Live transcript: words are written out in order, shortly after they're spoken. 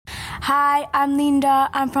Hi, I'm Linda.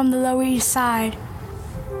 I'm from the Lower East Side.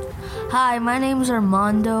 Hi, my name is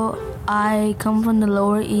Armando. I come from the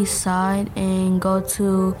Lower East Side and go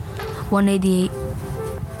to 188.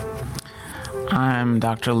 I'm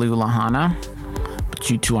Dr. Lou Lahana, but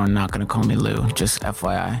you two are not going to call me Lou, just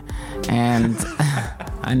FYI. And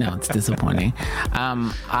I know it's disappointing.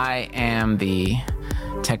 I am the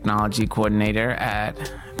technology coordinator at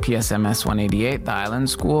PSMS 188, the Island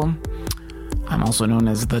School. I'm also known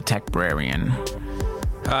as the Techbrarian.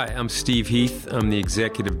 Hi, I'm Steve Heath. I'm the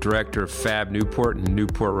executive director of Fab Newport in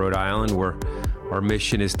Newport, Rhode Island, where our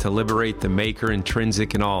mission is to liberate the maker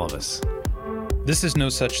intrinsic in all of us. This is No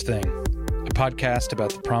Such Thing, a podcast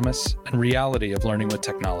about the promise and reality of learning with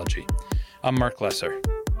technology. I'm Mark Lesser.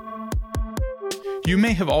 You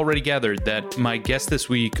may have already gathered that my guests this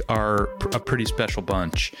week are a pretty special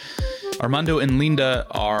bunch. Armando and Linda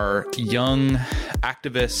are young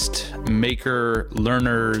activist, maker,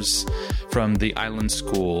 learners from the Island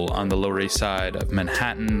School on the Lower East Side of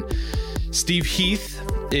Manhattan. Steve Heath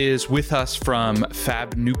is with us from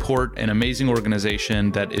Fab Newport, an amazing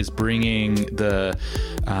organization that is bringing the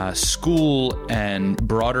school and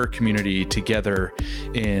broader community together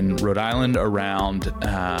in Rhode Island around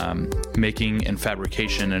making and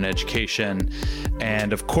fabrication and education.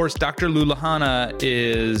 And of course, Dr. Lou Lahana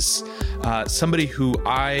is somebody who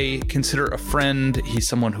I consider a friend. He's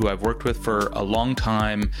someone who I've worked with for a long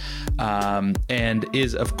time and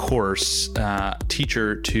is, of course,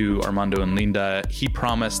 teacher to Armando and Linda. He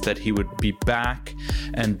promised that he would be back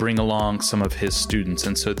and bring along some of his students.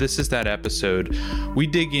 And so this is that episode. We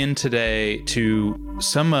dig in today to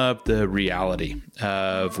some of the reality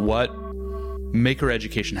of what Maker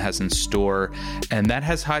Education has in store, and that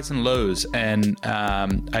has highs and lows. And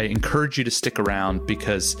I encourage you to stick around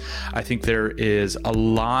because I think there is a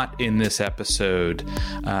lot in this episode,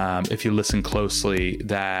 if you listen closely,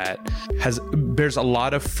 that bears a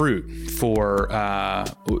lot of fruit for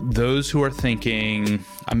those who are thinking,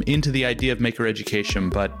 I'm into the idea of Maker Education,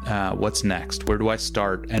 but what's next? Where do I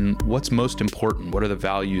start? And what's most important? What are the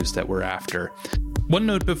values that we're after? One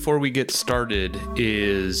note before we get started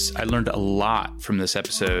is I learned a lot from this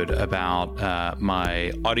episode about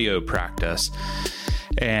my audio practice.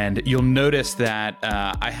 And you'll notice that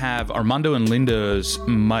I have Armando and Linda's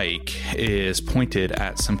mic is pointed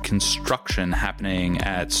at some construction happening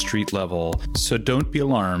at street level. So don't be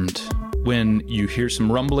alarmed. When you hear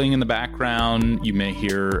some rumbling in the background, you may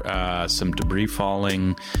hear some debris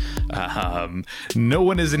falling. No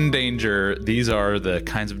one is in danger. These are the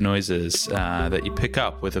kinds of noises that you pick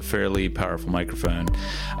up with a fairly powerful microphone.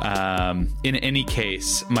 In any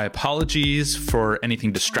case, my apologies for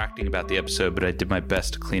anything distracting about the episode, but I did my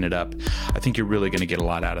best to clean it up. I think you're really going to get a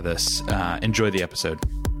lot out of this. Enjoy the episode.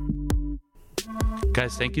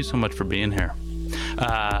 Guys, thank you so much for being here.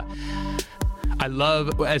 I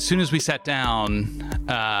love, as soon as we sat down,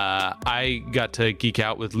 I got to geek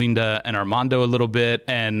out with Linda and Armando a little bit,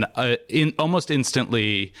 and almost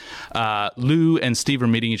instantly, Lou and Steve are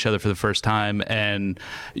meeting each other for the first time, and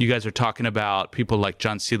you guys are talking about people like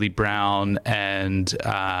John Seely Brown and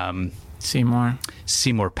Seymour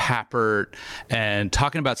Papert, and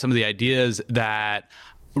talking about some of the ideas that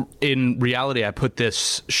in reality, I put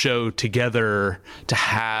this show together to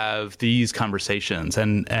have these conversations.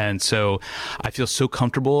 And so I feel so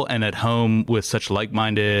comfortable and at home with such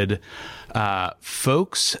like-minded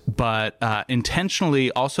folks, but intentionally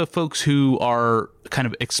also folks who are kind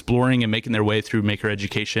of exploring and making their way through Maker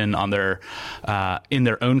Education on their in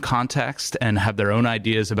their own context and have their own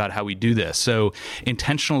ideas about how we do this. So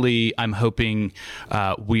intentionally, I'm hoping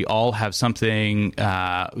we all have something,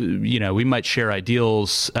 we might share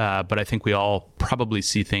ideals, but I think we all probably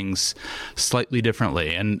see things slightly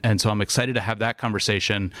differently. And so I'm excited to have that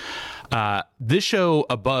conversation. This show,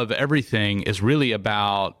 above everything, is really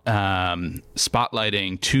about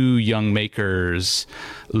spotlighting two young makers,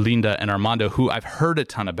 Linda and Armando, who I've heard a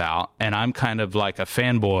ton about, and I'm kind of like a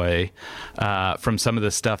fanboy from some of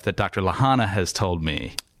the stuff that Dr. Lahana has told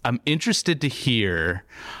me. I'm interested to hear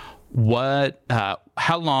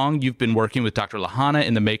how long you've been working with Dr. Lahana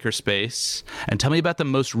in the maker space, and tell me about the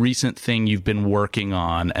most recent thing you've been working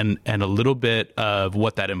on and a little bit of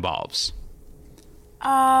what that involves.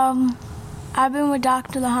 I've been with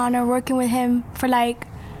Dr. Lahana, working with him for like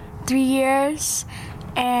 3 years.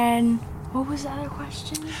 And what was the other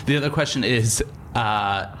question? The other question is,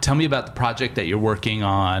 tell me about the project that you're working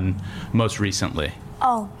on most recently.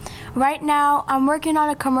 Oh, right now I'm working on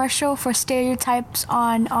a commercial for stereotypes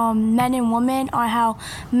on men and women, on how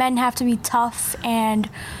men have to be tough and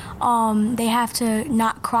they have to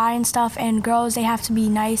not cry and stuff, and girls, they have to be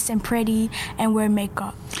nice and pretty and wear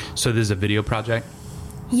makeup. So this is a video project?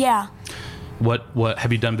 Yeah. What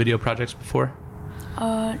have you done video projects before?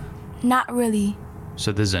 Not really.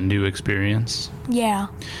 So this is a new experience? Yeah.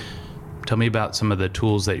 Tell me about some of the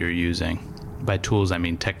tools that you're using. By tools, I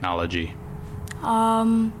mean technology.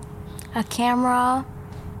 A camera,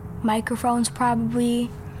 microphones probably,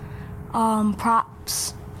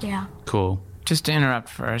 props. Yeah. Cool. Just to interrupt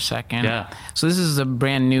for a second. Yeah. So this is a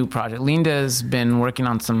brand new project. Linda has been working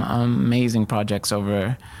on some amazing projects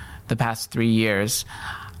over the past 3 years.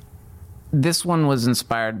 This one was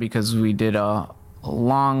inspired because we did a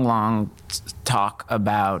long talk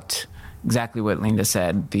about exactly what Linda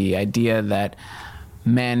said, the idea that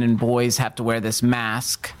men and boys have to wear this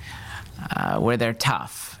mask where they're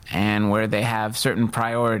tough and where they have certain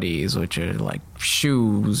priorities, which are like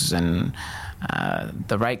shoes and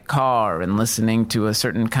the right car and listening to a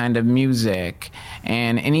certain kind of music.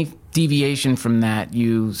 And any deviation from that,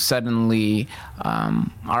 you suddenly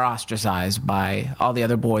are ostracized by all the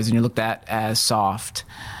other boys and you're looked at as soft.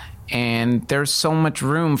 And there's so much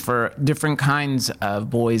room for different kinds of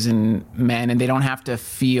boys and men, and they don't have to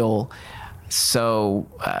feel so,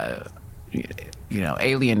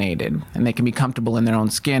 alienated, and they can be comfortable in their own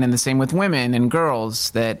skin. And the same with women and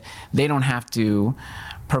girls, that they don't have to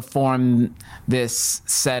perform this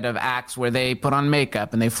set of acts where they put on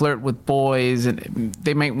makeup and they flirt with boys, and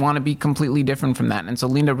they might want to be completely different from that. And so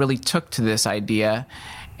Linda really took to this idea,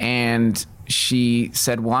 and she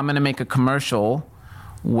said, well, I'm going to make a commercial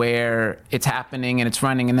where it's happening and it's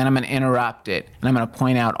running, and then I'm going to interrupt it, and I'm going to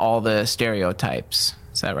point out all the stereotypes.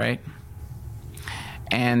 Is that right?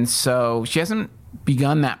 And so she hasn't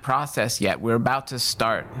begun that process yet. We're about to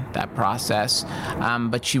start that process,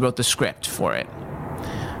 but she wrote the script for it.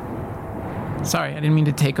 Sorry, I didn't mean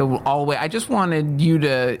to take all away. I just wanted you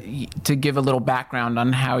to give a little background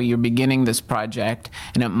on how you're beginning this project,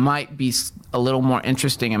 and it might be a little more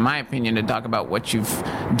interesting, in my opinion, to talk about what you've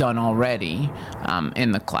done already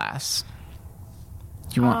in the class.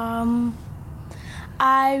 Do you want?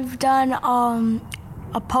 I've done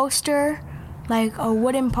a poster, like a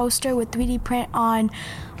wooden poster with 3D print on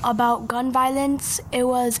about gun violence. It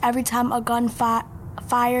was every time a gun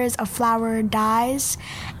fires, a flower dies,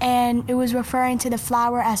 and it was referring to the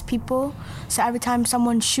flower as people. So every time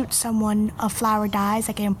someone shoots someone, a flower dies,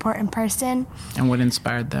 like an important person. And what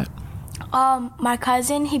inspired that? My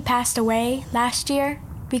cousin, he passed away last year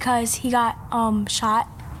because he got shot,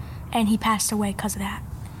 and he passed away because of that.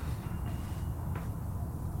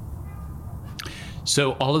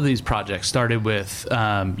 So all of these projects started with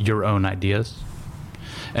your own ideas,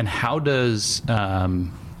 and how does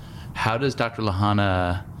Dr.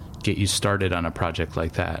 Lahana get you started on a project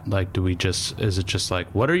like that? Like, is it just like,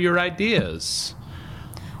 what are your ideas?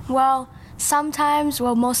 Well,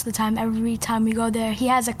 most of the time, every time we go there, he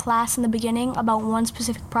has a class in the beginning about one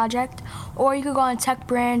specific project, or you could go on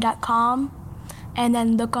techbrand.com and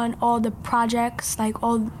then look on all the projects, like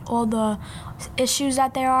all the issues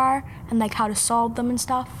that there are, and like how to solve them and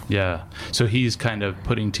stuff. Yeah. So he's kind of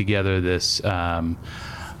putting together this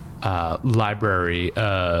library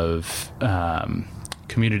of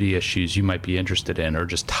community issues you might be interested in, or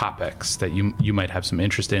just topics that you might have some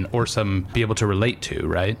interest in or some be able to relate to,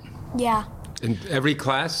 right? Yeah. And every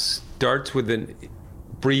class starts with a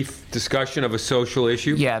brief discussion of a social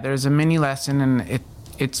issue? Yeah, there's a mini lesson, and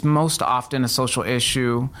it's most often a social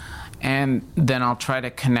issue, and then I'll try to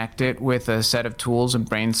connect it with a set of tools and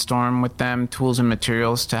brainstorm with them, tools and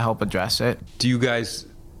materials to help address it. Do you guys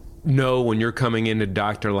know when you're coming into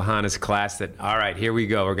Dr. Lahana's class that, all right, here we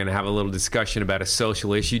go, we're going to have a little discussion about a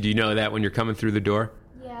social issue? Do you know that when you're coming through the door?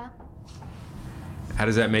 Yeah. How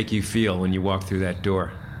does that make you feel when you walk through that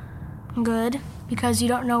door? Good, because you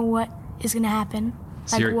don't know what is going to happen,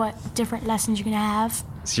 So like what different lessons you're going to have.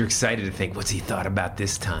 So you're excited to think, what's he thought about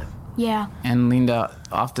this time? Yeah. And Linda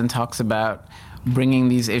often talks about bringing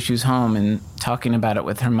these issues home and talking about it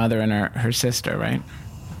with her mother and her sister, right?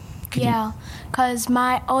 Yeah, because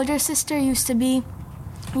my older sister used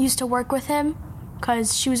to work with him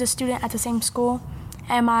because she was a student at the same school,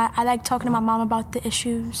 and I like talking to my mom about the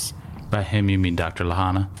issues. By him, you mean Dr.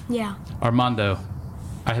 Lahana? Yeah. Armando,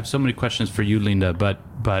 I have so many questions for you, Linda, but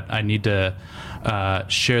I need to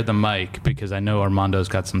share the mic because I know Armando's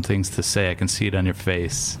got some things to say. I can see it on your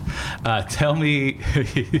face. Tell me,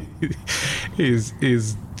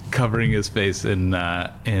 he's covering his face in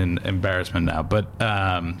embarrassment now, but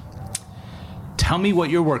tell me what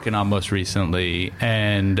you're working on most recently,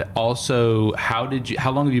 and also how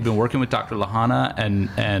long have you been working with Dr. Lahana,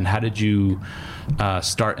 and how did you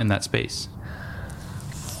start in that space?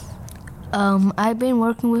 I've been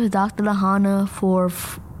working with Dr. Lahana for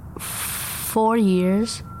 4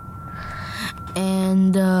 years,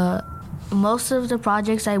 and most of the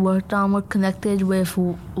projects I worked on were connected with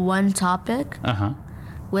one topic,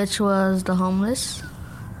 which was the homeless.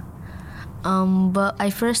 But I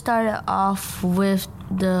first started off with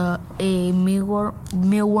a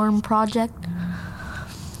mealworm project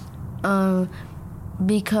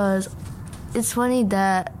because it's funny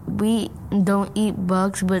that we don't eat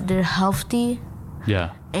bugs, but they're healthy.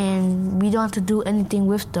 Yeah. And we don't have to do anything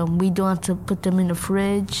with them. We don't have to put them in the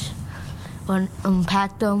fridge or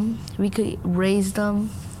unpack them. We could raise them.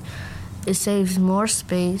 It saves more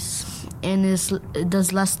space and it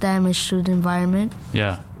does less damage to the environment.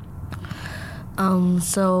 Yeah.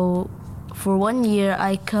 So for 1 year,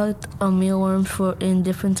 I cooked a mealworm in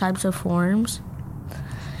different types of forms,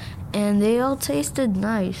 and they all tasted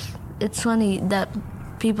nice. It's funny that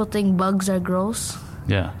people think bugs are gross.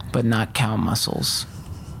 Yeah. But not cow muscles.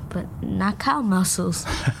 But not cow muscles.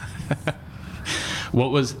 What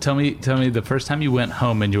was? Tell me the first time you went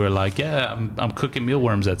home and you were like, "Yeah, I'm cooking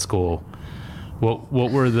mealworms at school." What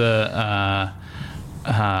were the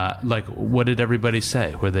like? What did everybody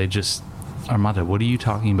say? Were they just, Armando, what are you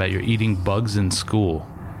talking about? You're eating bugs in school.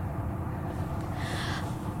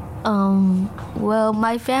 Well,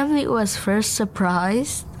 my family was first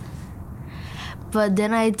surprised, but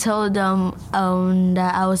then I told them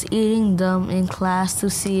that I was eating them in class to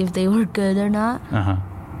see if they were good or not.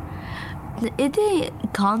 It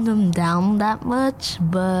didn't calm them down that much,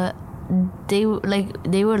 but they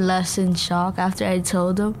were less in shock after I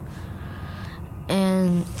told them,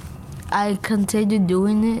 and I continued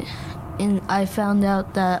doing it. And I found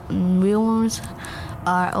out that mealworms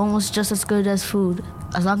are almost just as good as food,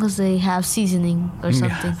 as long as they have seasoning or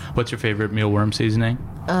something. What's your favorite mealworm seasoning?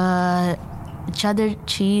 Cheddar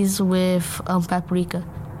cheese with paprika.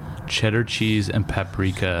 Cheddar cheese and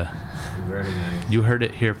paprika. Very nice. You heard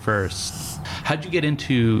it here first. How'd you get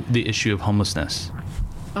into the issue of homelessness?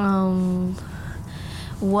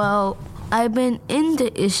 Well, I've been in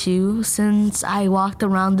the issue since I walked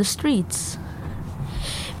around the streets.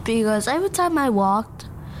 Because every time I walked,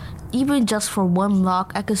 even just for one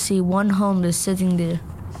block, I could see one homeless sitting there.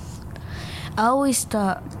 I always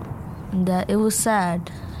thought that it was sad.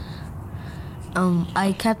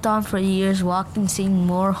 I kept on for years walking, seeing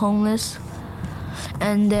more homeless.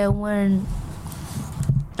 And then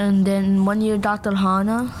one year, Dr.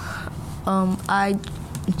 Hana, I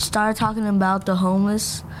started talking about the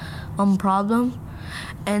homeless problem.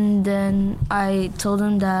 And then I told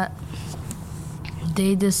him that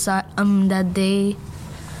they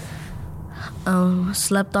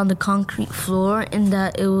slept on the concrete floor and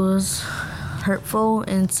that it was hurtful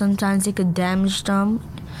and sometimes it could damage them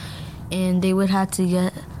and they would have to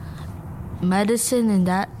get medicine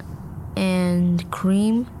and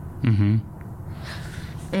cream.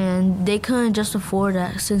 And they couldn't just afford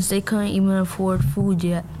that since they couldn't even afford food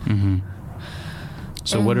yet.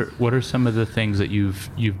 So what are some of the things that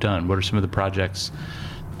you've done? What are some of the projects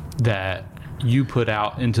that you put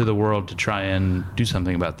out into the world to try and do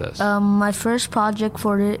something about this? My first project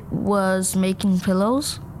for it was making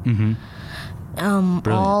pillows.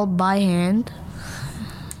 All by hand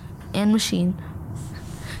and machine.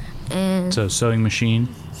 And so sewing machine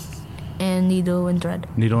and needle and thread.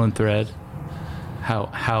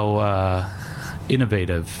 How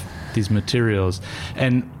innovative these materials.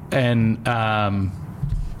 And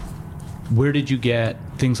where did you get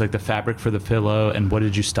things like the fabric for the pillow, and what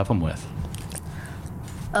did you stuff them with?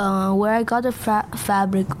 Where I got the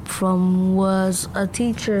fabric from was a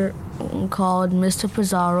teacher called Mr.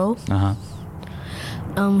 Pizarro.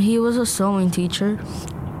 He was a sewing teacher.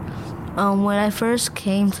 When I first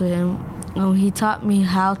came to him, he taught me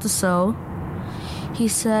how to sew. He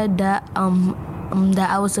said that that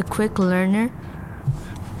I was a quick learner.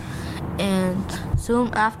 And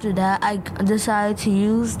soon after that, I decided to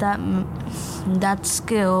use that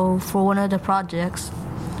skill for one of the projects.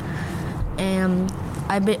 And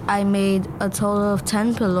I made a total of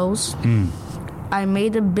 10 pillows. I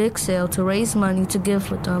made a big sale to raise money to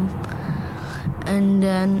give with them. And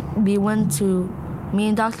then me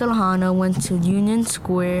and Dr. Hana went to Union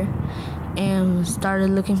Square and started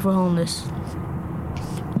looking for homeless.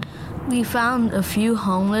 We found a few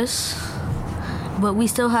homeless, but we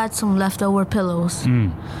still had some leftover pillows.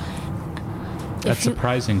 That's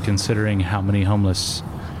surprising considering how many homeless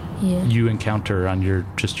you encounter on your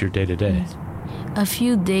day-to-day. A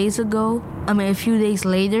few days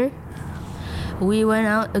later, we went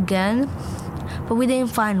out again, but we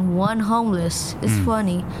didn't find one homeless. It's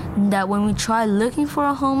funny that when we try looking for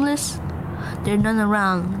a homeless, there's none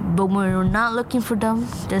around. But when we're not looking for them,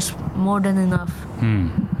 there's more than enough.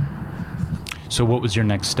 So what was your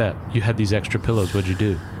next step? You had these extra pillows. What'd you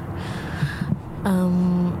do?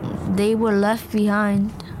 they were left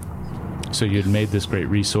behind. So you had made this great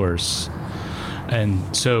resource.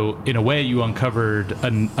 And so in a way you uncovered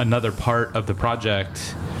another part of the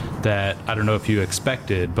project that I don't know if you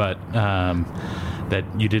expected, but that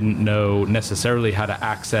you didn't know necessarily how to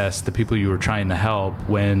access the people you were trying to help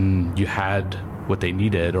when you had what they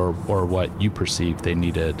needed or what you perceived they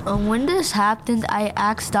needed. When this happened, I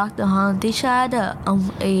asked Dr. Han. They had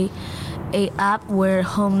a app where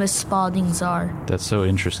homeless Spaldings are. That's so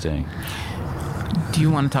interesting. Do you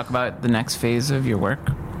want to talk about the next phase of your work?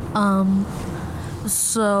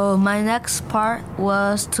 So my next part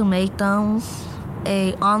was to make them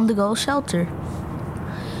a on-the-go shelter.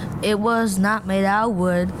 It was not made out of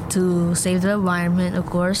wood to save the environment, of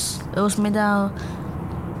course. It was made out of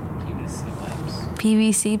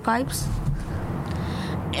PVC pipes.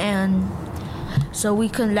 And so we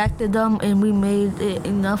collected them and we made it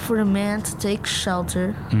enough for the man to take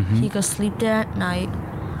shelter. He could sleep there at night.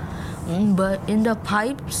 But in the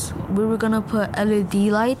pipes, we were gonna put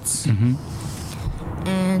LED lights.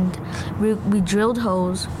 And we drilled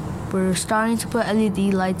holes. We're starting to put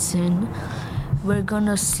LED lights in. We're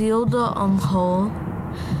gonna seal the hole,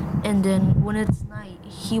 and then when it's night,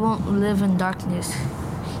 he won't live in darkness.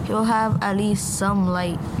 He'll have at least some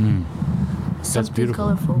light. Something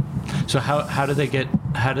colorful. So how do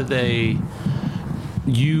they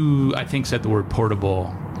you I think said the word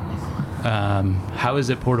portable. How is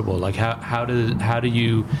it portable? Like how do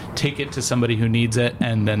you take it to somebody who needs it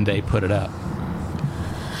and then they put it up?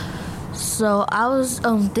 So I was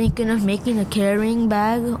thinking of making a carrying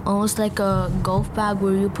bag, almost like a golf bag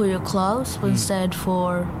where you put your clubs, but instead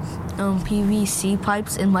for PVC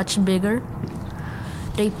pipes and much bigger.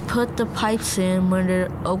 They put the pipes in when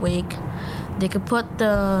they're awake. They could put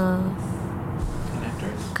the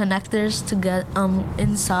connectors to get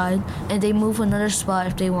inside, and they move another spot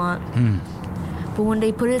if they want. But when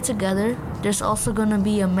they put it together, there's also gonna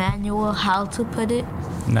be a manual how to put it.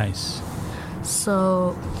 Nice.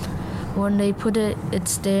 So when they put it,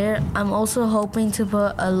 it's there. I'm also hoping to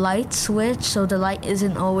put a light switch so the light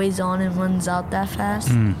isn't always on and runs out that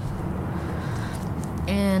fast.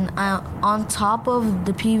 And on top of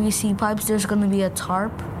the PVC pipes, there's gonna be a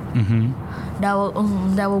tarp that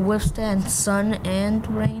will withstand sun and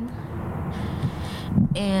rain.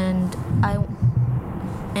 And I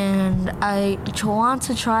want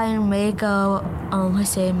to try and make a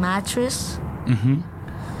mattress.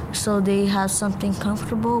 So they have something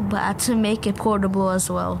comfortable, but I had to make it portable as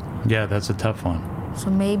well. Yeah, that's a tough one. So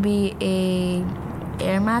maybe a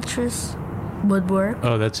air mattress would work.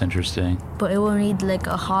 Oh, that's interesting. But it will need like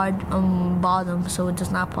a hard bottom so it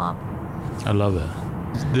does not pop. I love it.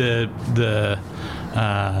 The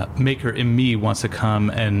maker in me wants to come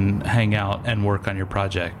and hang out and work on your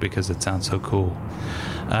project because it sounds so cool.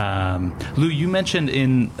 Lou, you mentioned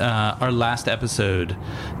in our last episode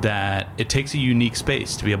that it takes a unique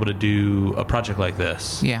space to be able to do a project like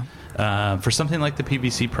this. Yeah. For something like the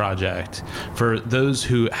PVC project, for those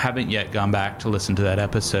who haven't yet gone back to listen to that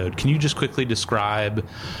episode, can you just quickly describe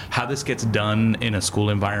how this gets done in a school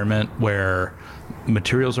environment where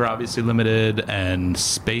materials are obviously limited and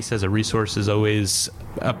space as a resource is always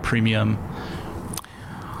a premium?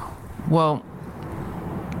 Well,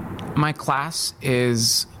 my class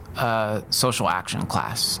is a social action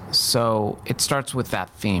class, so it starts with that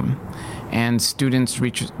theme. And students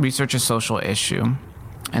research a social issue.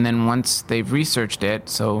 And then once they've researched it,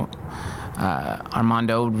 so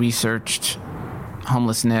Armando researched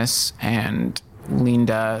homelessness and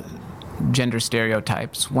Linda gender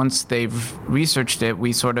stereotypes. Once they've researched it,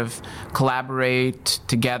 we sort of collaborate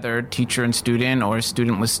together, teacher and student or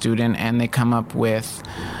student with student, and they come up with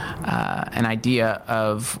an idea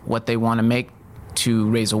of what they want to make to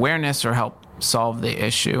raise awareness or help solve the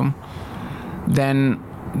issue. Then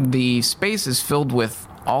the space is filled with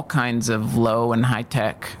all kinds of low and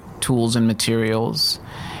high-tech tools and materials,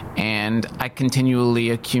 and I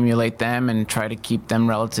continually accumulate them and try to keep them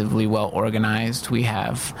relatively well organized. We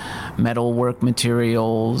have metalwork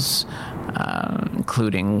materials,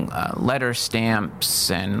 including letter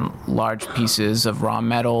stamps and large pieces of raw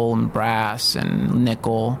metal and brass and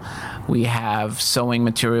nickel. We have sewing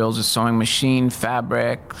materials, a sewing machine,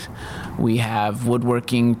 fabric. We have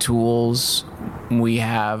woodworking tools. We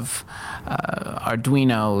have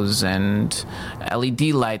Arduinos and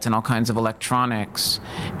LED lights and all kinds of electronics.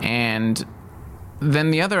 And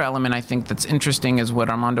then the other element I think that's interesting is what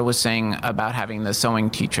Armando was saying about having the sewing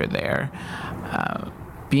teacher there.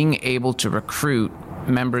 Being able to recruit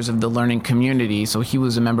members of the learning community. So he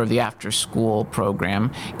was a member of the after school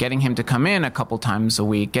program, getting him to come in a couple times a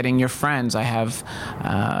week, getting your friends. I have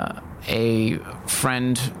a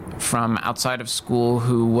friend from outside of school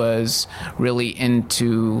who was really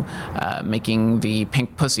into making the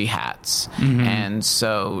pink pussy hats. And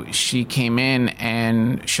so she came in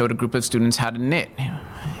and showed a group of students how to knit.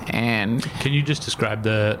 And can you just describe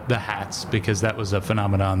the hats, because that was a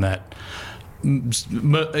phenomenon that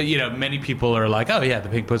many people are like, oh yeah, the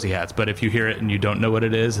pink pussy hats, but if you hear it and you don't know what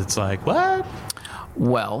it is, it's like, what?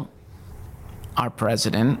 Well, our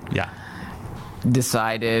president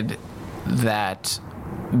decided that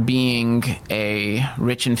being a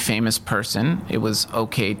rich and famous person, it was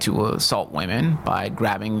okay to assault women by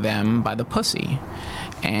grabbing them by the pussy.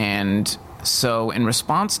 And so in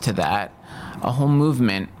response to that, a whole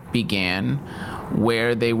movement began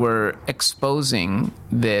where they were exposing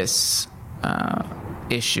this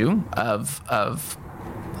issue of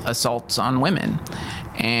assaults on women.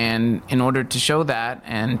 And in order to show that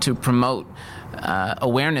and to promote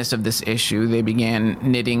awareness of this issue, they began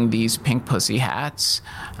knitting these pink pussy hats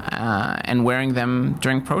and wearing them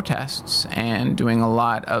during protests and doing a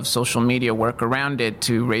lot of social media work around it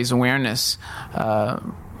to raise awareness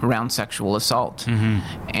around sexual assault.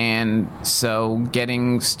 And so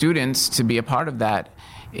getting students to be a part of that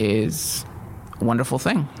is a wonderful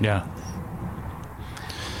thing. Yeah.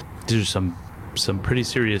 These are some pretty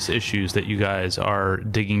serious issues that you guys are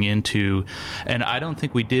digging into, and I don't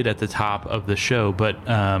think we did at the top of the show, but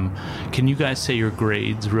can you guys say your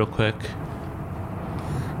grades real quick?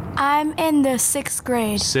 I'm in the 6th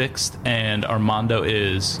grade. 6th, and Armando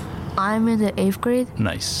is? I'm in the 8th grade.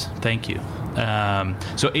 Nice, thank you.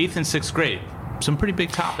 So 8th and 6th grade, some pretty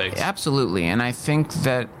big topics. Absolutely, and I think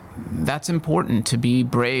that that's important, to be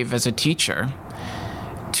brave as a teacher,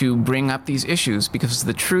 to bring up these issues, because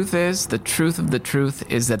the truth of the truth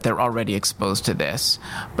is that they're already exposed to this.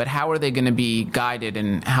 But how are they going to be guided,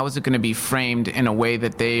 and how is it going to be framed in a way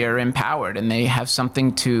that they are empowered and they have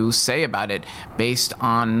something to say about it based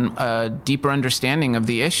on a deeper understanding of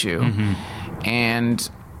the issue? And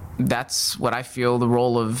that's what I feel the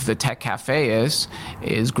role of the Tech Cafe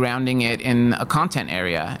is grounding it in a content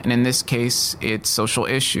area. And in this case, it's social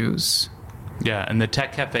issues. Yeah, and the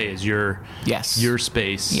Tech Cafe is your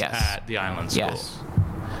space at the Island School. Yes.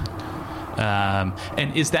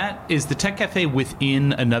 And is the Tech Cafe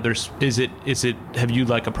within another? Is it? Have you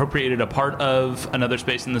appropriated a part of another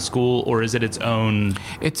space in the school, or is it its own?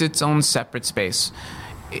 It's its own separate space.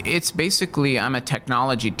 It's basically, I'm a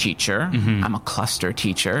technology teacher. I'm a cluster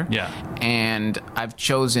teacher. Yeah. And I've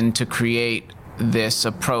chosen to create this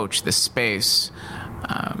approach, this space,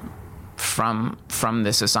 from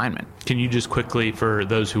this assignment. Can you just quickly, for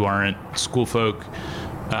those who aren't school folk,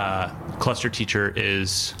 cluster teacher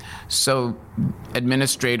is? So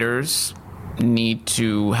administrators need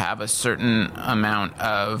to have a certain amount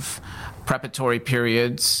of preparatory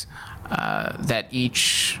periods that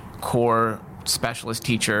each core specialist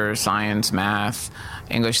teacher, science, math,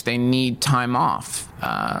 English, they need time off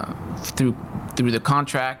through the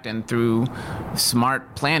contract and through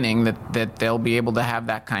smart planning that they'll be able to have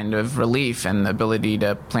that kind of relief and the ability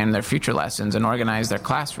to plan their future lessons and organize their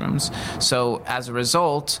classrooms. So as a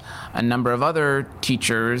result, a number of other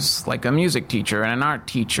teachers, like a music teacher and an art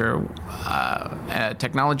teacher, a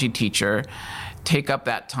technology teacher, take up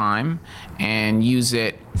that time and use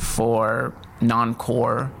it for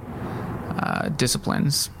non-core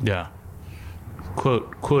disciplines. Yeah.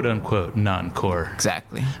 Quote unquote non-core.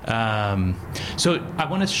 Exactly. So I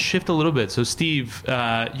want to shift a little bit. So Steve,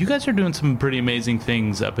 you guys are doing some pretty amazing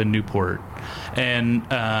things up in Newport, and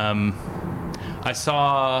I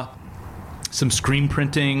saw some screen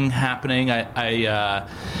printing happening. I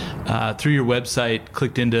through your website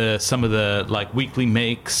clicked into some of the weekly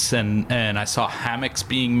makes, and I saw hammocks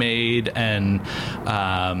being made and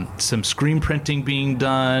some screen printing being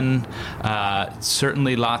done.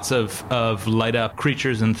 Certainly lots of light up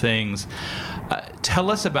creatures and things.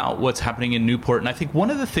 Tell us about what's happening in Newport. And I think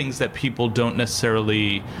one of the things that people don't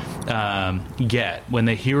necessarily get when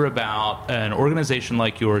they hear about an organization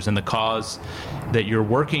like yours and the cause that you're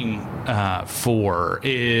working for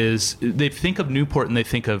is they think of Newport and they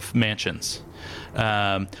think of mansions.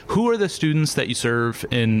 Who are the students that you serve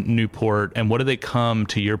in Newport, and what do they come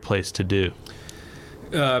to your place to do?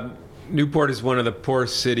 Newport is one of the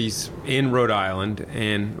poorest cities in Rhode Island,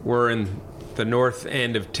 and we're in the north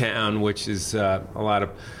end of town, which is a lot of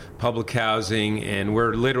public housing, and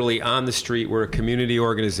we're literally on the street. We're a community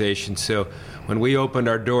organization, so when we opened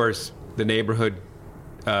our doors, the neighborhood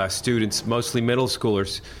students, mostly middle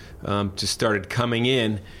schoolers, just started coming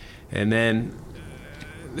in, and then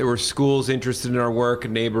there were schools interested in our work. A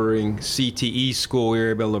neighboring CTE school, we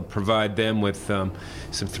were able to provide them with some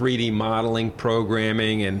 3D modeling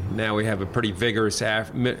programming, and now we have a pretty vigorous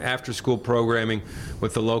after-school programming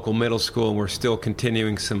with the local middle school, and we're still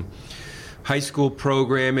continuing some high school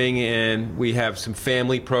programming, and we have some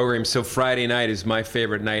family programs. So Friday night is my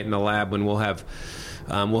favorite night in the lab, when we'll have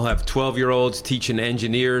 12-year-olds teaching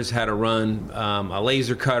engineers how to run a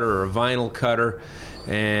laser cutter or a vinyl cutter,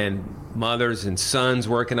 and mothers and sons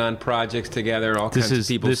working on projects together. All kinds of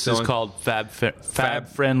people. This is called Fab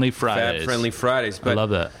Friendly Fridays. Fab Friendly Fridays. I love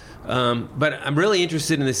that. But I'm really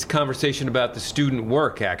interested in this conversation about the student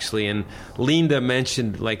work, actually. And Linda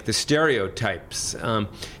mentioned like the stereotypes.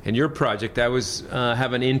 In your project, I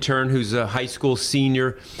have an intern who's a high school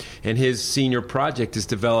senior, and his senior project is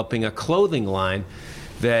developing a clothing line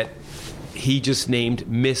that he just named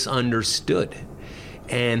Misunderstood.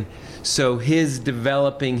 And so his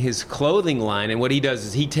developing his clothing line, and what he does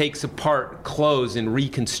is he takes apart clothes and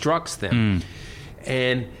reconstructs them.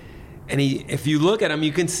 And he, if you look at him,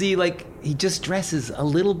 you can see like he just dresses a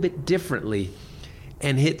little bit differently,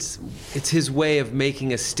 and it's his way of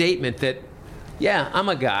making a statement that, yeah, I'm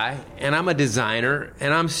a guy and I'm a designer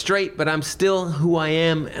and I'm straight, but I'm still who I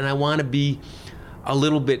am, and I want to be a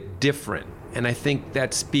little bit different. And I think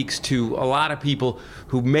that speaks to a lot of people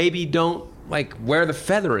who maybe don't like wear the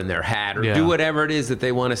feather in their hat or do whatever it is that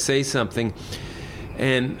they want to say something.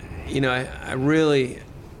 And you know, I really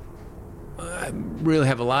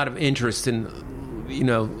have a lot of interest in, you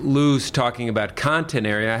know, Lou's talking about content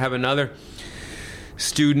area. I have another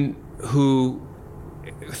student who,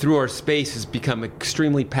 through our space, has become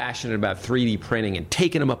extremely passionate about 3D printing and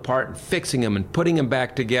taking them apart and fixing them and putting them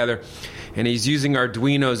back together. And he's using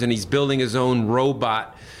Arduinos, and he's building his own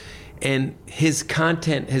robot. And his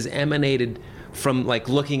content has emanated from like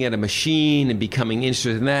looking at a machine and becoming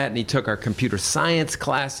interested in that. And he took our computer science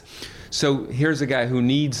class. So here's a guy who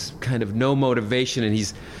needs kind of no motivation, and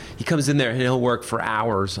he comes in there and he'll work for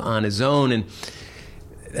hours on his own. And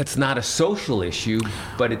that's not a social issue,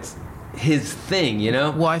 but it's his thing, you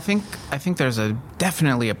know? Well, I think there's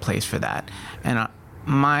definitely a place for that. And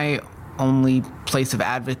my only place of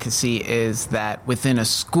advocacy is that within a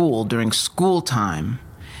school, during school time,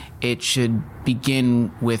 it should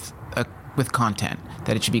begin with content,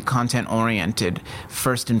 that it should be content-oriented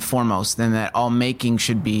first and foremost, then that all making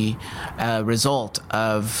should be a result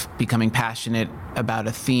of becoming passionate about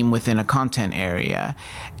a theme within a content area.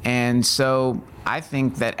 And so I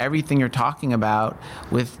think that everything you're talking about,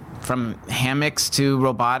 from hammocks to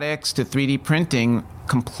robotics to 3D printing,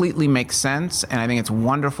 completely makes sense, and I think it's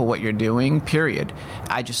wonderful what you're doing, period.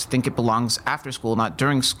 I just think it belongs after school, not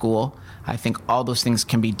during school. I think all those things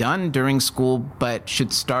can be done during school, but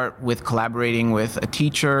should start with collaborating with a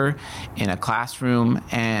teacher in a classroom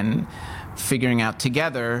and figuring out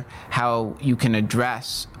together how you can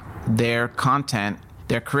address their content,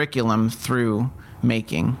 their curriculum through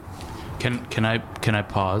making. Can I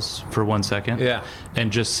pause for 1 second? Yeah.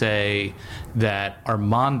 And just say that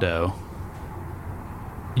Armando,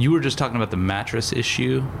 you were just talking about the mattress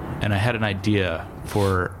issue, and I had an idea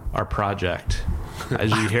for our project.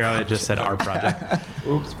 As you hear how I just said our project.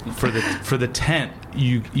 Oops. For the tent,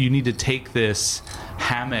 you need to take this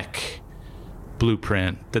hammock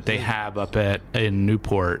blueprint that they have up in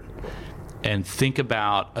Newport and think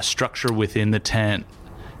about a structure within the tent,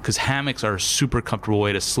 because hammocks are a super comfortable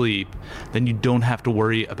way to sleep. Then you don't have to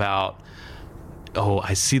worry about, oh,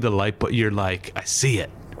 I see the light, but you're like, I see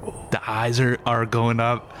it. The eyes are going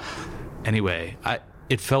up. Anyway,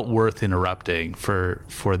 it felt worth interrupting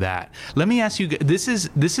for that. Let me ask you, this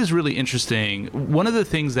is really interesting. One of the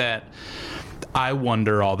things that I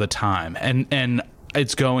wonder all the time, and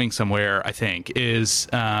it's going somewhere, I think, is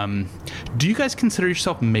do you guys consider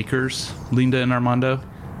yourself makers, Linda and Armando?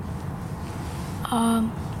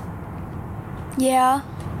 Yeah.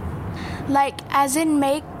 Like, as in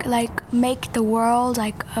make the world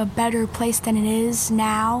like a better place than it is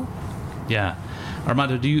now. Yeah.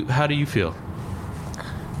 Armando, how do you feel?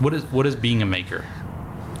 What is being a maker?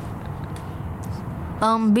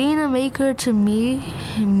 Being a maker to me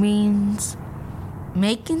means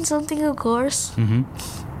making something, of course.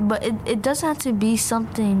 Mm-hmm. But it doesn't have to be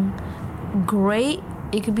something great.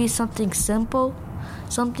 It could be something simple,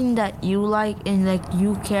 something that you like and like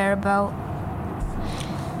you care about.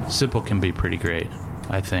 Simple can be pretty great,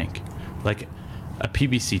 I think. Like a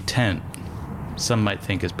PVC tent, some might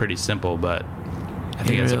think is pretty simple, but I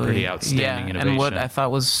think it's a pretty outstanding innovation. And what I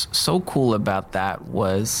thought was so cool about that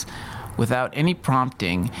was without any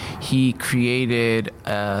prompting, he created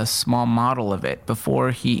a small model of it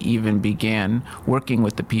before he even began working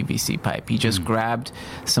with the PVC pipe. He just grabbed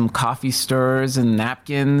some coffee stirrers and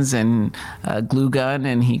napkins and a glue gun,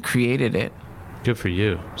 and he created it. Good for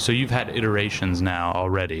you. So you've had iterations now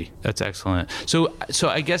already. That's excellent. So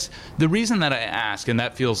I guess the reason that I ask, and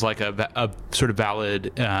that feels like a sort of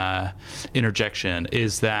valid interjection,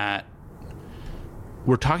 is that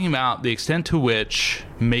we're talking about the extent to which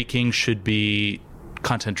making should be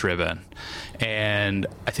content driven. And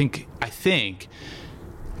I think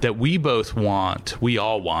that we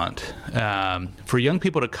all want, for young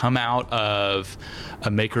people to come out of a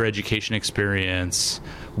maker education experience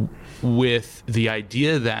with the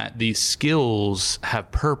idea that these skills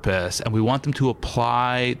have purpose, and we want them to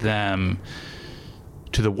apply them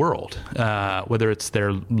to the world, whether it's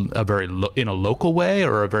in a local way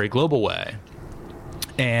or a very global way.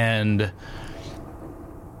 And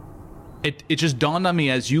it just dawned on me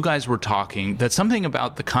as you guys were talking that something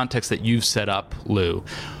about the context that you've set up, Lou,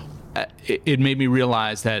 it made me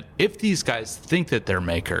realize that if these guys think that they're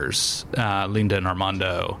makers, Linda and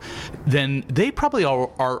Armando, then they probably are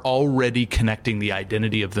already connecting the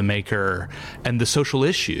identity of the maker and the social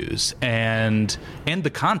issues and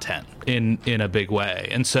the content in a big way.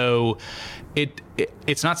 And so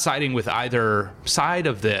it's not siding with either side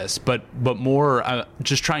of this, but more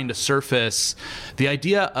just trying to surface the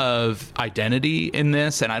idea of identity in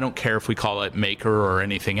this. And I don't care if we call it maker or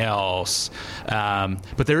anything else,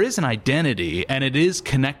 but there is an identity, and it is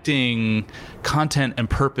connecting content and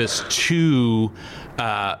purpose to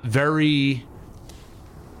very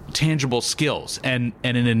tangible skills, and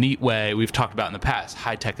in a neat way we've talked about in the past,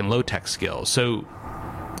 high-tech and low-tech skills. So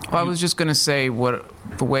I was just going to say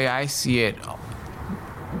the way I see it,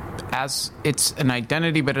 as it's an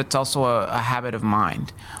identity, but it's also a habit of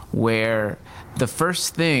mind, where the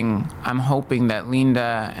first thing I'm hoping that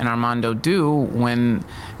Linda and Armando do when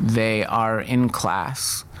they are in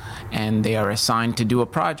class and they are assigned to do a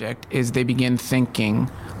project is they begin thinking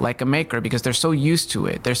like a maker, because they're so used to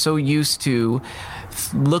it. They're so used to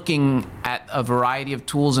looking at a variety of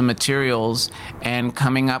tools and materials and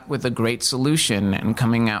coming up with a great solution and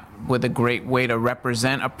coming up with a great way to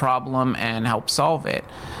represent a problem and help solve it.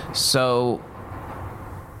 So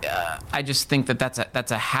I just think that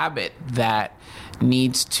that's a habit that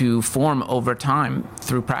needs to form over time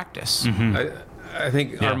through practice. Mm-hmm. I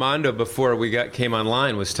think Armando, before we came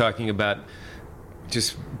online, was talking about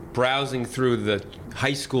just browsing through the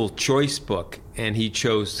high school choice book, and he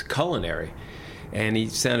chose culinary, and he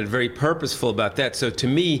sounded very purposeful about that. So to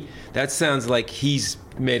me, that sounds like he's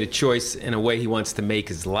made a choice in a way he wants to make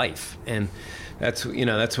his life. And that's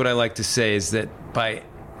what I like to say, is that by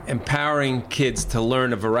empowering kids to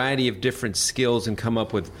learn a variety of different skills and come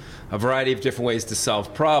up with a variety of different ways to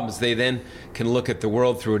solve problems, they then can look at the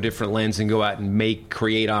world through a different lens and go out and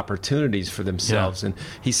create opportunities for themselves. Yeah. And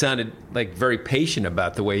he sounded like very patient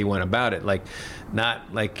about the way he went about it, like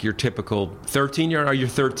not like your typical 13-year. Are you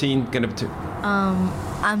 13?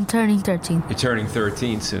 I'm turning 13. You're turning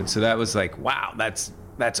 13 soon. So that was like, wow, that's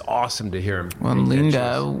awesome to hear him. Well,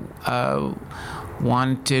 Linda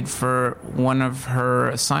wanted for one of her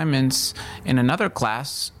assignments in another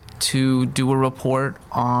class to do a report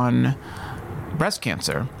on breast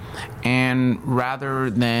cancer. And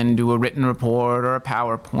rather than do a written report or a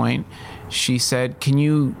PowerPoint, she said,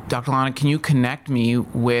 Dr. Lana, can you connect me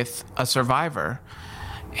with a survivor?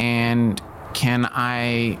 And can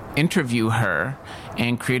I interview her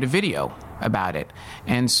and create a video about it?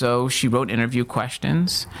 And so she wrote interview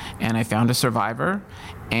questions, and I found a survivor,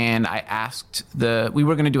 and I asked we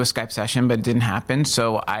were going to do a Skype session, but it didn't happen.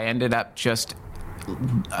 So I ended up just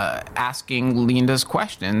asking Linda's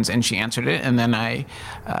questions, and she answered it, and then I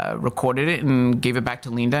recorded it and gave it back to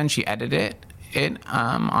Linda, and she edited it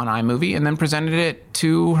on iMovie and then presented it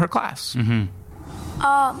to her class. Mm-hmm.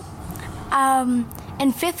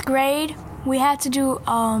 In 5th grade, we had to do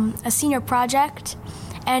a senior project,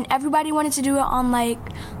 and everybody wanted to do it on like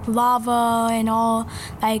lava and all,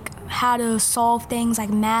 like how to solve things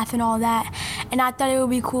like math and all that. And I thought it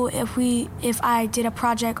would be cool if I did a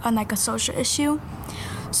project on like a social issue.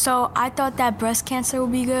 So I thought that breast cancer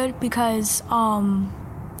would be good because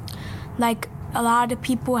like a lot of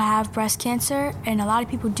people have breast cancer and a lot of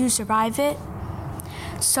people do survive it.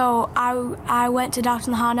 So I went to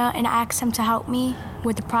Dr. Lahana and asked him to help me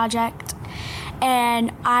with the project.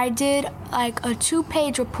 And I did like a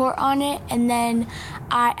 2-page report on it, and then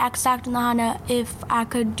I asked Dr. Lahana if I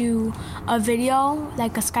could do a video,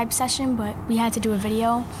 like a Skype session, but we had to do a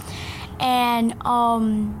video. And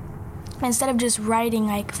instead of just writing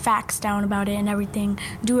like facts down about it and everything,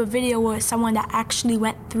 do a video with someone that actually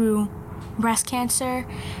went through breast cancer,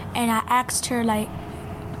 and I asked her I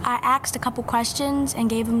asked a couple questions and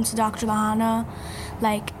gave them to Dr. Lahana,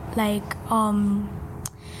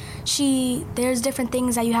 there's different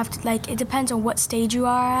things that you have to, it depends on what stage you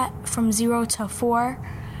are at, from 0 to 4,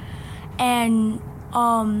 and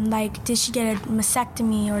did she get a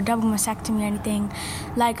mastectomy or double mastectomy or anything?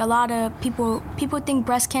 A lot of people think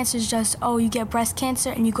breast cancer is just, you get breast cancer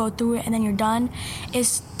and you go through it and then you're done.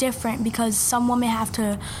 It's different because some women have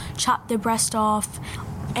to chop their breast off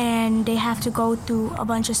and they have to go through a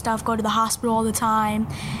bunch of stuff, go to the hospital all the time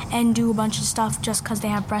and do a bunch of stuff just because they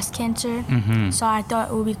have breast cancer. So I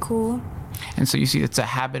thought it would be cool. And so you see, it's a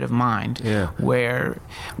habit of mind, Yeah. where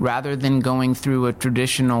rather than going through a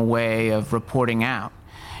traditional way of reporting out,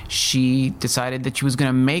 she decided that she was going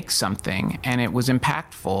to make something, and it was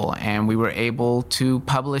impactful, and we were able to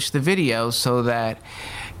publish the video so that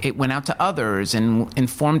it went out to others and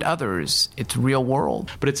informed others. It's real world.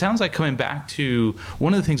 But it sounds like, coming back to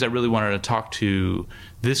one of the things I really wanted to talk to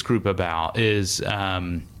this group about is,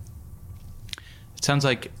 it sounds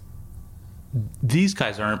like these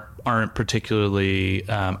guys aren't particularly.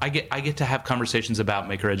 I get to have conversations about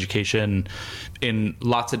maker education in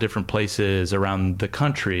lots of different places around the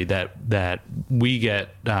country that we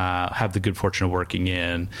have the good fortune of working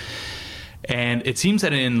in. And it seems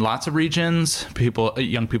that in lots of regions,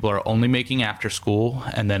 young people are only making after school,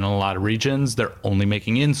 and then in a lot of regions, they're only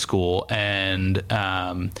making in school. And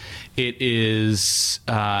it is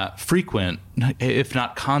frequent, if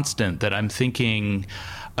not constant, that I'm thinking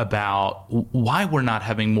about why we're not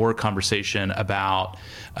having more conversation about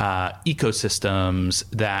ecosystems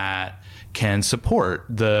that can support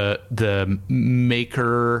the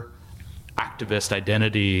maker activist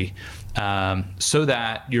identity, so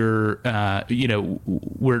that we're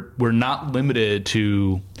not limited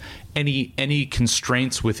to any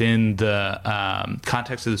constraints within the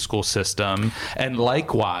context of the school system, and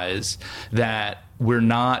likewise that we're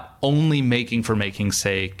not only making for making's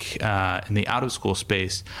sake in the out-of-school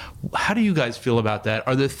space. How do you guys feel about that?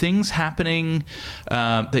 Are there things happening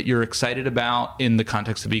that you're excited about in the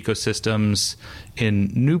context of ecosystems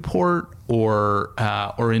in Newport or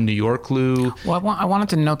in New York, Lou? Well, I wanted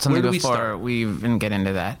to note something before we even get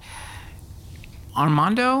into that.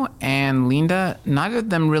 Armando and Linda, neither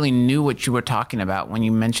of them really knew what you were talking about when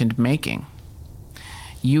you mentioned making.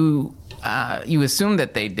 You assumed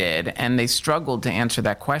that they did, and they struggled to answer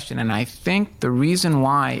that question. And I think the reason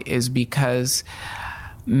why is because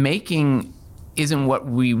making isn't what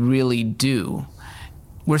we really do.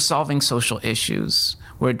 We're solving social issues.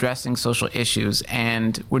 We're addressing social issues,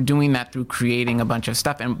 and we're doing that through creating a bunch of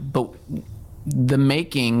stuff. But the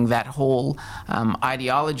making, that whole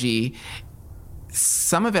ideology,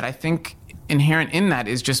 some of it, I think, inherent in that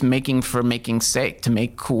is just making for making's sake, to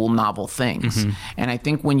make cool, novel things. And I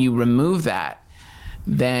think when you remove that,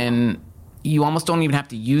 then you almost don't even have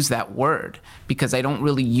to use that word, because I don't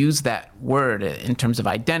really use that word in terms of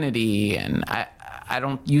identity, and I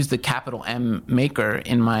don't use the capital M maker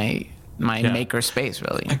in my maker space,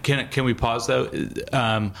 really. Can we pause, though?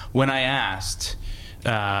 When I asked,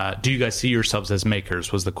 do you guys see yourselves as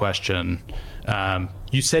makers, was the question.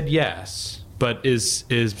 You said yes. But is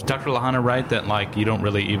Dr. Lahana right that you don't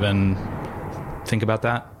really even think about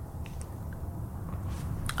that?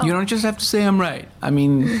 You don't just have to say I'm right. I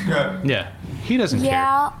mean, yeah, he doesn't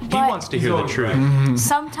care. He wants to hear the truth. Right.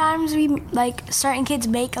 Sometimes we certain kids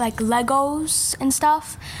make Legos and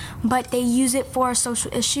stuff, but they use it for a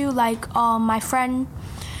social issue. My friend,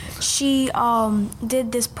 she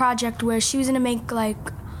did this project where she was gonna make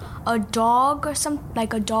a dog or something,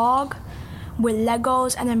 a dog with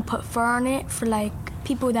Legos, and then put fur on it for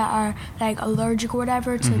people that are allergic or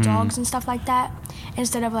whatever to dogs and stuff like that,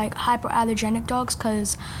 instead of hypoallergenic dogs,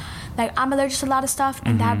 because I'm allergic to a lot of stuff,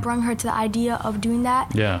 and that brought her to the idea of doing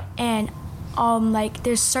that. Yeah. And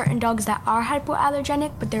there's certain dogs that are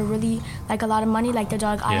hypoallergenic, but they're really a lot of money. The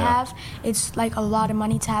dog I have, it's a lot of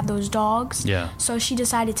money to have those dogs. Yeah. So she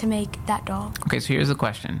decided to make that dog. Okay, so here's the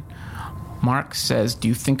question. Mark says, do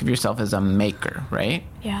you think of yourself as a maker, right?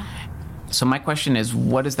 Yeah. So my question is,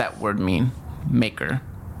 what does that word mean, maker?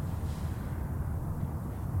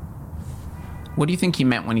 What do you think he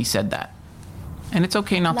meant when he said that? And it's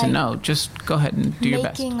okay not to know. Just go ahead and do your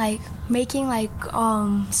best. Making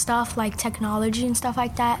stuff technology and stuff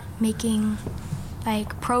like that. Making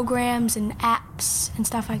programs and apps and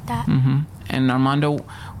stuff like that. And Armando,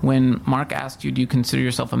 when Mark asked you, do you consider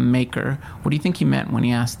yourself a maker? What do you think he meant when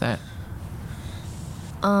he asked that?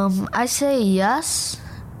 I say yes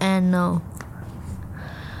and no.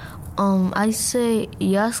 I say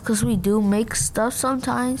yes because we do make stuff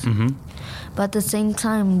sometimes, but at the same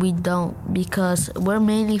time we don't, because we're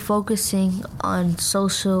mainly focusing on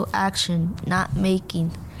social action, not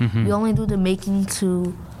making. We only do the making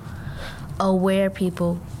to aware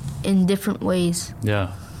people in different ways.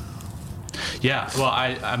 Yeah. Well,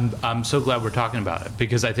 I'm so glad we're talking about it,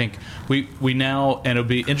 because I think we now, and it'll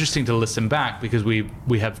be interesting to listen back, because we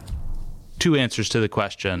have two answers to the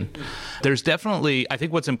question. There's definitely, I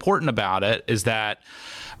think what's important about it is that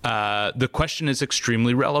the question is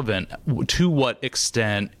extremely relevant. To what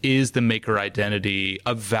extent is the maker identity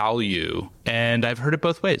of value? And I've heard it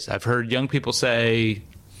both ways. I've heard young people say,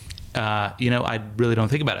 I really don't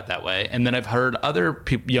think about it that way. And then I've heard other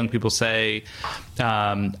young people say,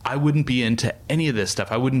 I wouldn't be into any of this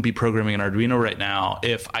stuff. I wouldn't be programming an Arduino right now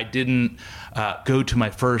if I didn't go to my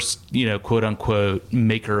first, quote unquote,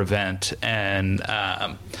 maker event and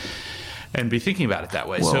be thinking about it that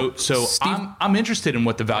way. Well, so Steve, I'm interested in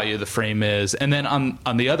what the value of the frame is. And then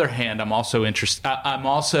on the other hand, I'm also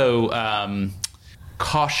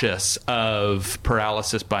cautious of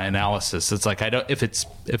paralysis by analysis. It's like, if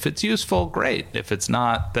it's useful, great. If it's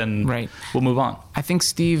not, then we'll move on. I think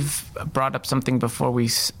Steve brought up something before we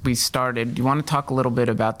started. Do you want to talk a little bit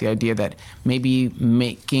about the idea that maybe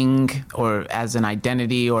making, or as an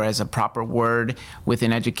identity or as a proper word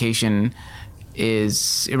within education,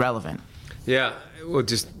 is irrelevant? Yeah, well,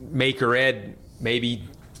 just maker ed, maybe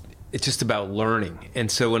it's just about learning. And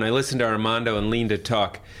so when I listen to Armando and Linda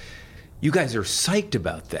talk, you guys are psyched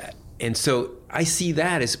about that. And so I see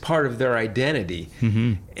that as part of their identity.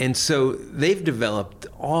 And so they've developed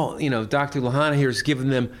Dr. Lahana here has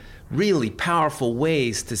given them really powerful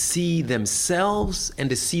ways to see themselves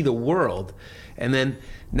and to see the world. And then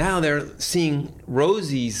now they're seeing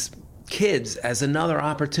Rosie's kids as another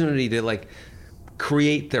opportunity to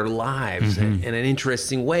create their lives in an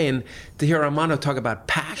interesting way. And to hear Armando talk about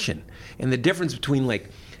passion and the difference between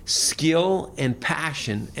skill and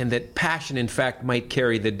passion, and that passion in fact might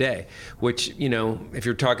carry the day, which if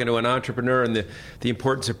you're talking to an entrepreneur and the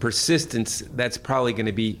importance of persistence, that's probably going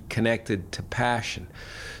to be connected to passion.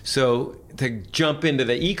 So to jump into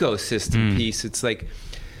the ecosystem piece, it's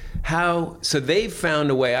so they've found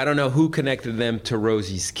a way. I don't know who connected them to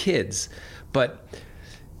Rosie's kids, but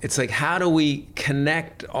it's how do we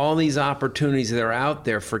connect all these opportunities that are out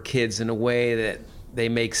there for kids in a way that they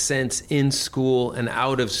make sense in school and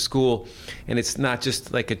out of school. And it's not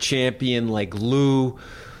just a champion like Lou,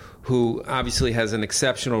 who obviously has an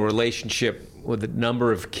exceptional relationship with a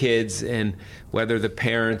number of kids, and whether the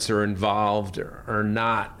parents are involved or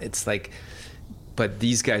not, it's but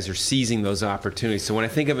these guys are seizing those opportunities. So when I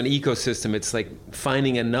think of an ecosystem, it's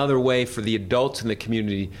finding another way for the adults in the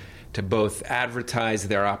community to both advertise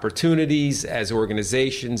their opportunities as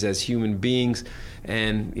organizations, as human beings,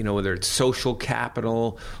 and whether it's social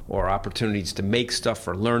capital or opportunities to make stuff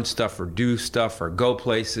or learn stuff or do stuff or go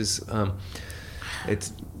places. The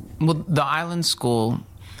Island School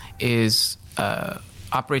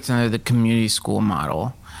operates under the community school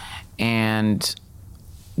model, and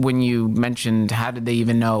when you mentioned how did they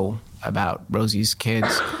even know about Rosie's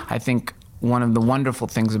kids, I think one of the wonderful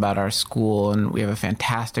things about our school, and we have a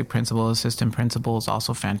fantastic principal, assistant principal is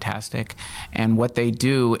also fantastic, and what they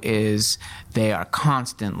do is they are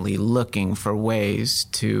constantly looking for ways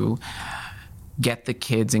to get the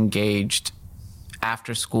kids engaged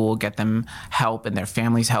after school, get them help and their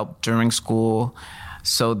families help during school,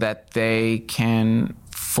 so that they can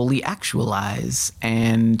fully actualize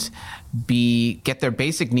and get their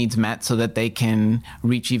basic needs met so that they can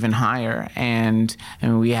reach even higher. And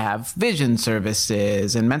we have vision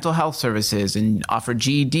services and mental health services and offer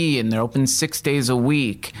GED, and they're open 6 days a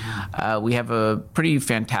week. We have a pretty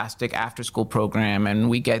fantastic after-school program, and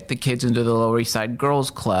we get the kids into the Lower East Side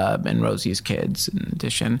Girls Club and Rosie's kids in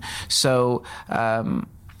addition. So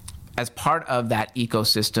as part of that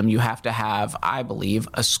ecosystem, you have to have, I believe,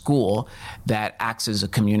 a school that acts as a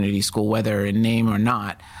community school, whether in name or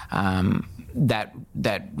not,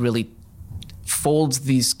 that really folds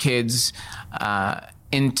these kids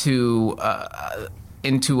into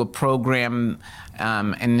a program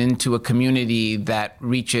and into a community that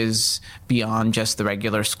reaches beyond just the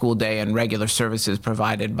regular school day and regular services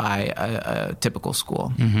provided by a typical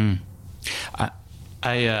school.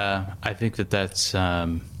 I think that's.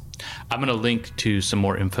 I'm going to link to some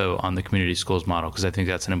more info on the community schools model, because I think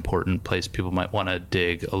that's an important place people might want to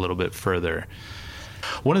dig a little bit further.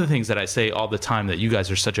 One of the things that I say all the time that you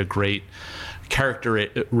guys are such a great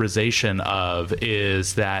characterization of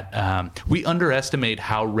is that we underestimate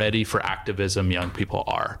how ready for activism young people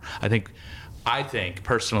are. I think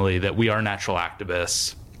personally that we are natural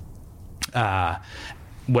activists.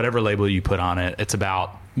 whatever label you put on it, it's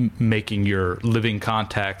about making your living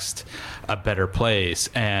context a better place.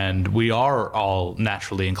 And we are all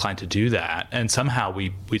naturally inclined to do that. And somehow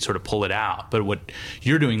we sort of pull it out. But what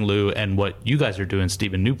you're doing, Lou, and what you guys are doing,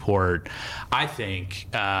 Steve in Newport, I think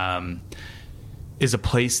is a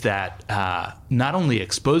place that not only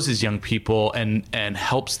exposes young people and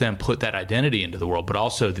helps them put that identity into the world, but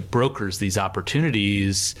also brokers these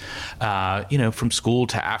opportunities, from school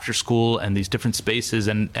to after school and these different spaces.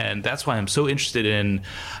 And that's why I'm so interested in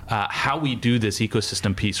how we do this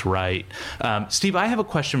ecosystem piece right. Steve, I have a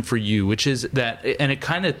question for you, which is that, and it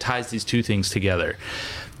kind of ties these two things together.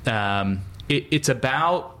 It's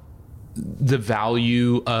about the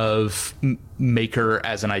value of maker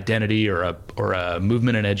as an identity or a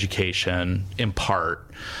movement in education in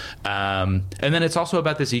part. And then it's also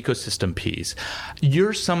about this ecosystem piece.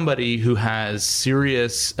 You're somebody who has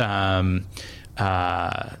serious school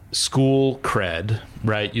cred,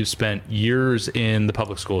 right? You've spent years in the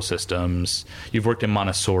public school systems. You've worked in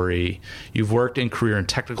Montessori. You've worked in career and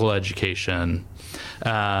technical education.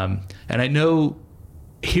 And I know,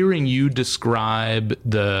 hearing you describe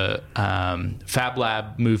the Fab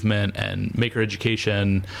Lab movement and maker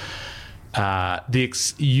education,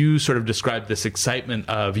 you sort of described this excitement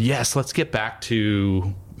of, yes, let's get back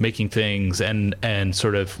to making things and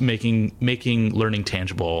sort of making learning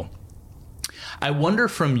tangible. I wonder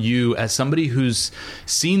from you, as somebody who's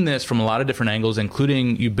seen this from a lot of different angles,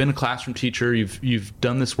 including you've been a classroom teacher, you've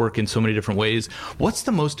done this work in so many different ways. What's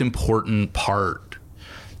the most important part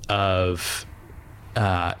of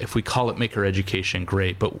if we call it maker education,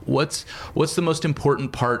 great. But what's the most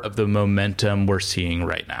important part of the momentum we're seeing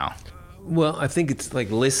right now? Well, I think it's like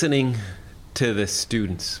listening to the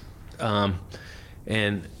students,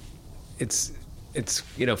 and it's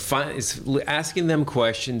asking them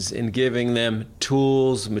questions and giving them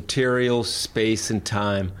tools, materials, space, and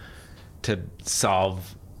time to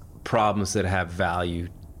solve problems that have value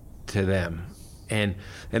to them, and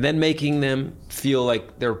then making them feel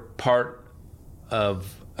like they're part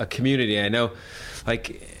of a community. I know,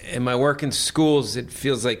 like in my work in schools, it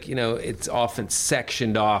feels like, it's often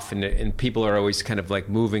sectioned off and people are always kind of like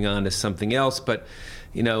moving on to something else. But,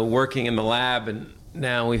 working in the lab, and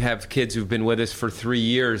now we have kids who've been with us for 3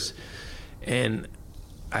 years, and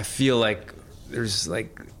I feel like there's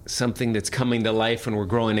like something that's coming to life when we're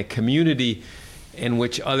growing a community in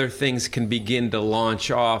which other things can begin to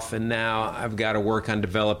launch off. And now I've got to work on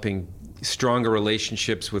developing stronger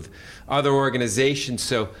relationships with other organizations.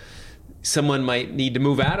 So someone might need to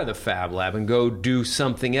move out of the Fab Lab and go do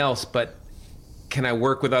something else, but can I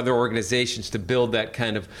work with other organizations to build that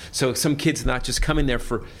kind of, so some kids not just coming there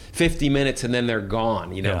for 50 minutes and then they're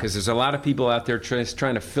gone, because there's a lot of people out there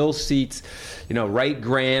trying to fill seats, write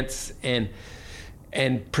grants and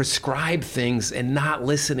prescribe things and not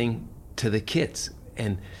listening to the kids.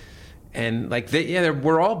 And like,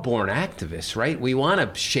 we're all born activists, right? We want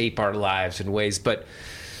to shape our lives in ways, but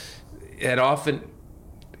it often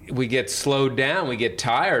we get slowed down, we get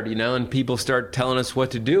tired, and people start telling us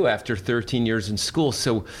what to do after 13 years in school.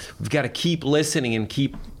 So we've got to keep listening and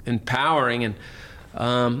keep empowering. And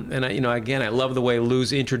again, I love the way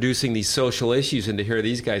Lou's introducing these social issues, and to hear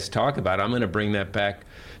these guys talk about it, I'm going to bring that back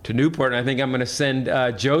to Newport. And I think I'm going to send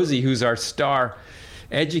Josie, who's our star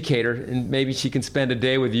educator, and maybe she can spend a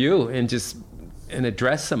day with you and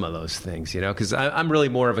address some of those things, because I'm really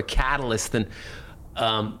more of a catalyst than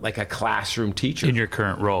like a classroom teacher in your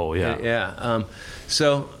current role.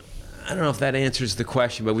 So I don't know if that answers the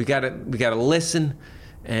question, but we got to listen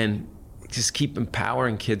and just keep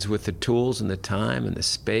empowering kids with the tools and the time and the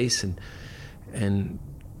space and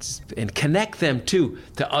connect them to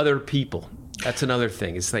other people. That's another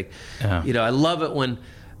thing. It's like, I love it when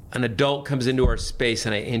an adult comes into our space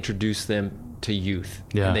and I introduce them to youth,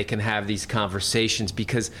 and they can have these conversations,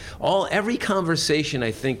 because every conversation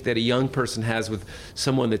I think that a young person has with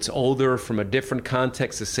someone that's older from a different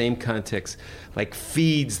context, the same context, like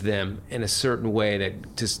feeds them in a certain way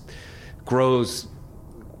that just grows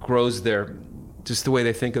their, just the way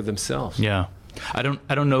they think of themselves. Yeah. I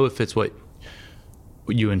don't know if it's what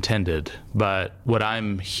you intended, but what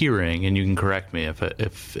I'm hearing, and you can correct me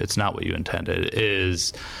if it's not what you intended,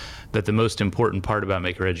 is that the most important part about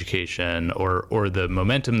maker education, or the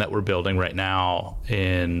momentum that we're building right now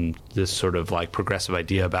in this sort of like progressive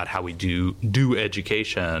idea about how we do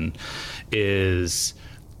education, is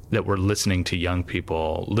that we're listening to young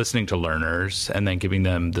people, listening to learners, and then giving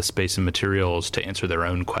them the space and materials to answer their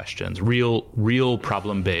own questions. Real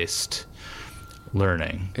problem-based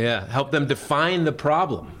learning. Yeah, help them define the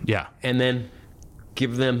problem. Yeah. And then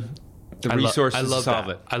give them the resources to solve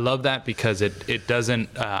it. I love that because it doesn't.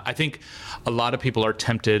 I think a lot of people are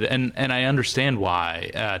tempted, and I understand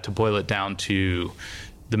why, to boil it down to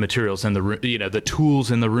the materials and the tools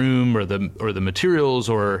in the room, or the materials,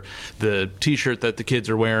 or the T-shirt that the kids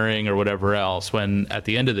are wearing, or whatever else. When at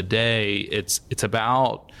the end of the day, it's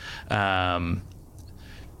about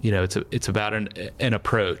it's about an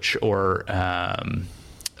approach or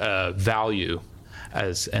value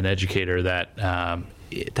as an educator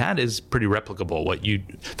that is pretty replicable.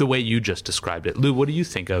 The way you just described it, Lou. What do you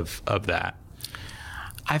think of that?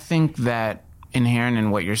 I think that inherent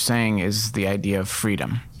in what you're saying is the idea of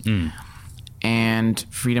freedom and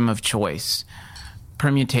freedom of choice,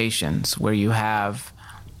 permutations where you have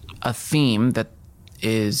a theme that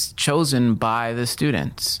is chosen by the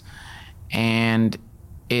students and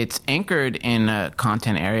it's anchored in a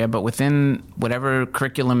content area, but within whatever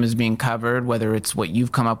curriculum is being covered, whether it's what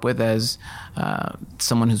you've come up with as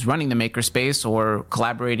someone who's running the makerspace or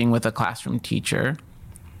collaborating with a classroom teacher,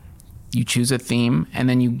 you choose a theme and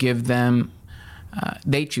then you give them,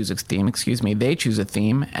 they choose a theme,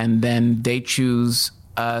 and then they choose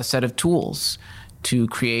a set of tools to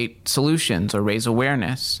create solutions or raise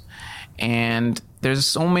awareness. And there's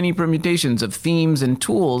so many permutations of themes and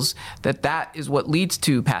tools that is what leads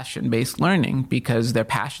to passion-based learning, because they're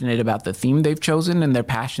passionate about the theme they've chosen and they're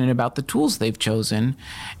passionate about the tools they've chosen.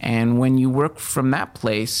 And when you work from that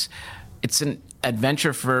place, it's an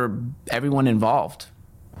adventure for everyone involved.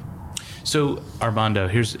 So Armando,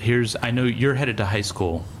 here's I know you're headed to high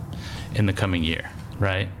school in the coming year,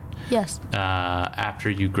 right? Yes.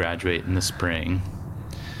 After you graduate in the spring.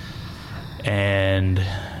 And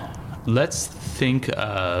let's think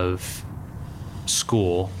of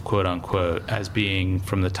school, quote unquote, as being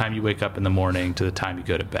from the time you wake up in the morning to the time you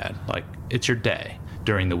go to bed. Like, it's your day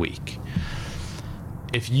during the week.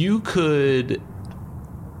 If you could,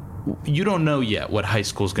 you don't know yet what high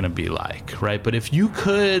school is going to be like, right? But if you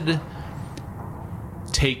could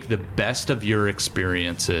take the best of your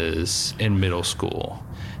experiences in middle school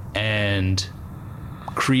and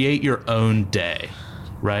create your own day,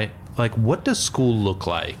 right? Like, what does school look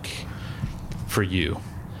like for you?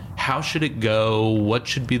 How should it go? What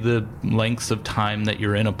should be the lengths of time that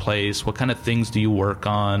you're in a place? What kind of things do you work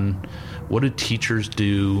on? What do teachers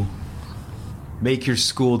do? Make your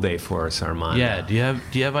school day for us, Armando. Yeah, do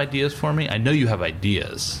you have ideas for me? I know you have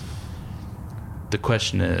ideas. The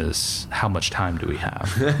question is, how much time do we have?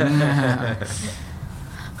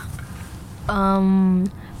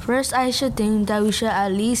 First, I should think that we should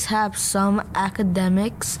at least have some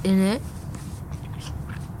academics in it.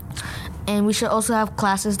 And we should also have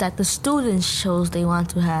classes that the students chose they want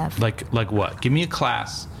to have. Like what? Give me a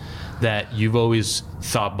class that you've always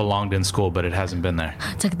thought belonged in school, but it hasn't been there.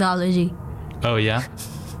 Technology. Oh, yeah?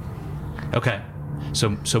 Okay. So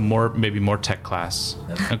maybe more tech class.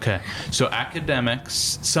 Okay. So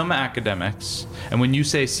academics, some academics. And when you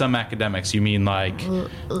say some academics, you mean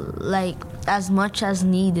like as much as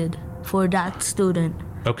needed for that student.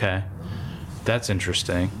 Okay. That's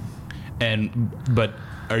interesting. But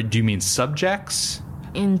do you mean subjects?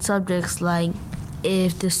 In subjects, like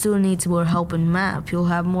if the student needs more help in math, you'll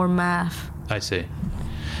have more math. I see.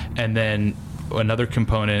 And then another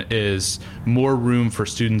component is more room for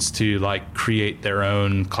students to like create their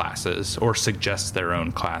own classes or suggest their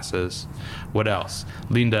own classes. What else?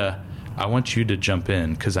 Linda, I want you to jump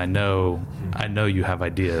in because I know you have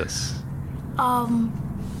ideas.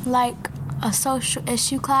 Like a social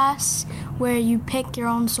issue class where you pick your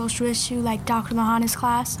own social issue, like Dr. Mahana's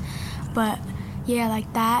class. But yeah,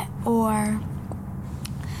 like that, or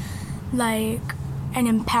like an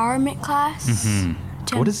empowerment class.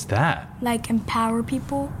 Mm-hmm. What is that? Like empower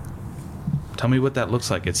people. Tell me what that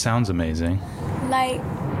looks like. It sounds amazing. Like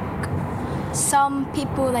some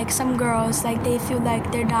people, like some girls, like they feel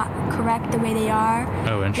like they're not correct the way they are.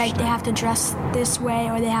 Oh, interesting. Like they have to dress this way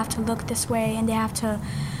or they have to look this way and they have to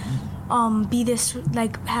be this,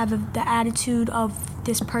 like have the attitude of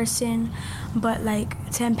this person, but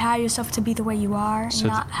like to empower yourself to be the way you are and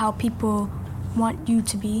not how people want you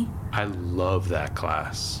to be. I love that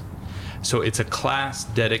class. So it's a class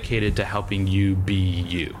dedicated to helping you be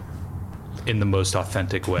you in the most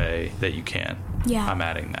authentic way that you can. Yeah. I'm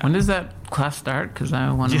adding that. When does that class start? Because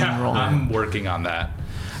I want to enroll. I'm working on that.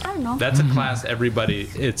 I don't know. That's a class everybody,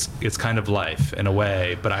 it's kind of life in a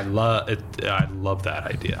way, but I love it. I love that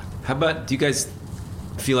idea. How about, do you guys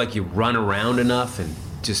feel like you run around enough and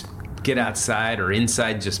just get outside or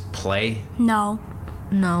inside, just play? No.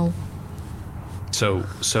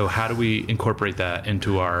 So how do we incorporate that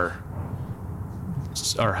into our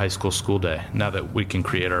high school day now that we can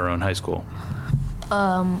create our own high school?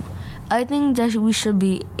 I think that we should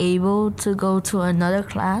be able to go to another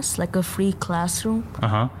class, like a free classroom.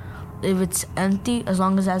 If it's empty, as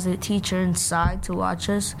long as there's a teacher inside to watch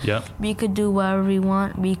us. Yep. We could do whatever we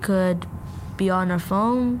want. We could be on our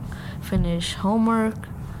phone, finish homework,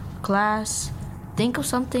 class, think of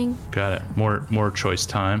something. Got it. More choice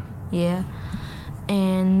time. Yeah.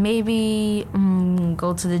 And maybe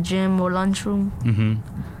go to the gym or lunchroom.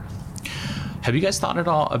 Have you guys thought at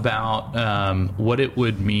all about what it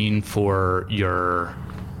would mean for your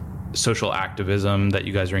social activism that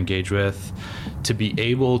you guys are engaged with to be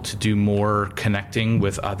able to do more connecting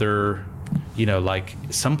with other, like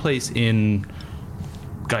someplace in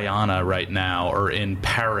Guyana right now or in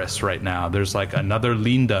Paris right now, there's like another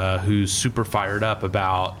Linda who's super fired up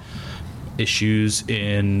about issues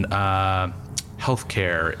in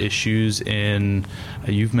healthcare, issues in,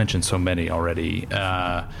 you've mentioned so many already,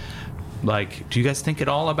 do you guys think at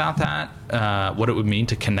all about that? What it would mean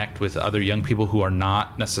to connect with other young people who are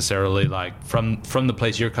not necessarily like from the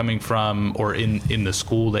place you're coming from or in the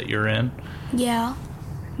school that you're in? Yeah.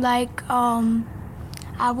 I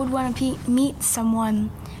would want to meet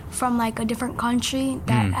someone from like a different country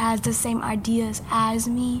that has the same ideas as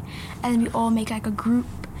me, and we all make like a group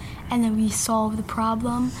and then we solve the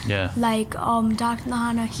problem. Yeah. Dr.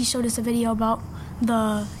 Lahana, he showed us a video about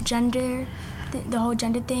the whole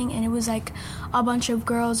gender thing, and it was like a bunch of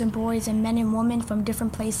girls and boys and men and women from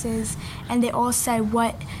different places, and they all said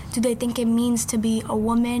what do they think it means to be a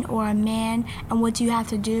woman or a man, and what do you have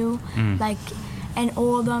to do. And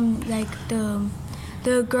all of them,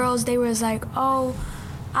 the girls, they was like, oh,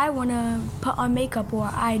 I want to put on makeup, or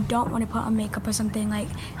I don't want to put on makeup, or something. Like,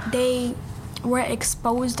 they were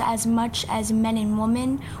exposed as much as men and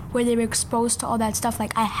women, where they were exposed to all that stuff,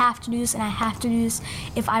 like I have to do this and I have to do this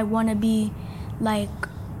if I want to be like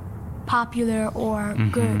popular or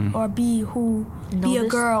good, or be a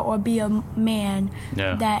girl or be a man.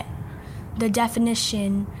 That the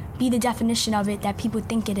definition of it that people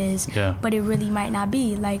think it is, but it really might not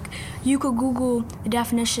be. Like, you could Google the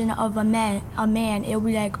definition of a man, it'll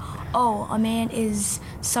be like, oh, a man is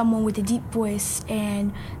someone with a deep voice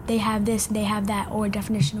and they have this and they have that, or a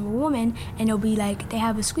definition of a woman, and it'll be like they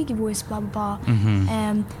have a squeaky voice, blah blah blah,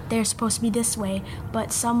 and they're supposed to be this way,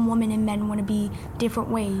 but some women and men want to be different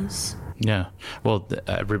ways. Yeah. Well,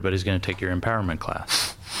 everybody's going to take your empowerment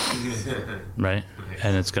class, right?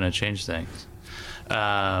 And it's going to change things.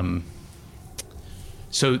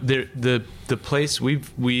 So the place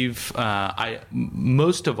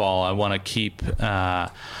most of all, I want to keep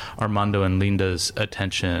Armando and Linda's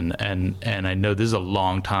attention, and I know this is a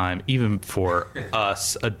long time, even for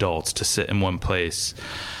us adults, to sit in one place.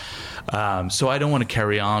 So I don't want to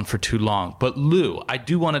carry on for too long. But Lou, I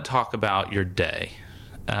do want to talk about your day.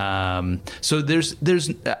 So there's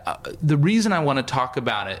the reason I want to talk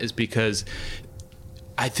about it is because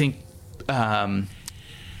I think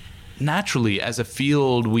naturally, as a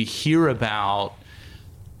field, we hear about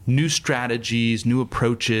new strategies, new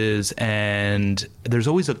approaches, and there's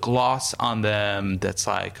always a gloss on them that's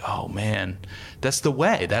like, oh man, that's the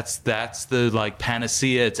way. That's the like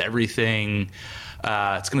panacea. It's everything.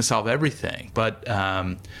 It's going to solve everything. But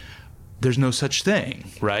there's no such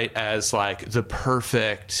thing, right, as like the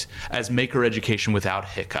perfect, as maker education without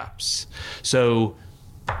hiccups. So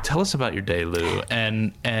tell us about your day, Lou,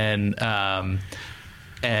 and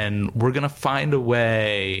we're gonna find a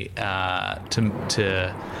way to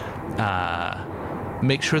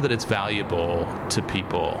make sure that it's valuable to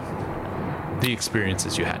people, the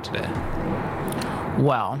experiences you had today.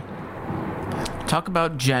 Well, talk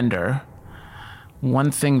about gender.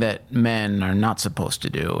 One thing that men are not supposed to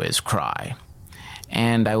do is cry.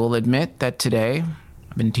 And I will admit that today,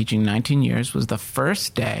 I've been teaching 19 years, was the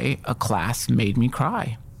first day a class made me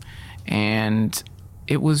cry. And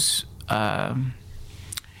it was a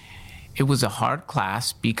hard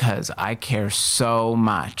class because I care so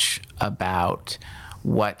much about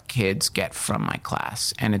what kids get from my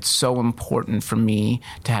class. And it's so important for me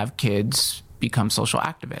to have kids become social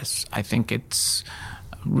activists. I think it's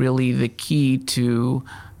really the key to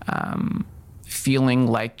feeling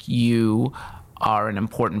like you are an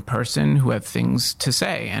important person who have things to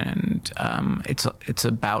say. And it's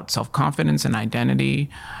about self-confidence and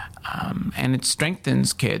identity, and it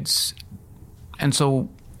strengthens kids. And so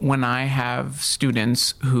when I have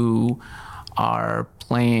students who are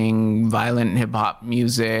playing violent hip-hop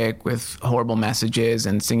music with horrible messages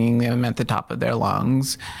and singing them at the top of their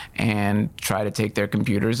lungs and try to take their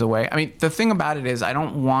computers away. I mean, the thing about it is I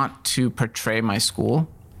don't want to portray my school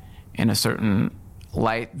in a certain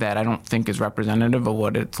light that I don't think is representative of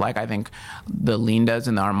what it's like. I think the Lindas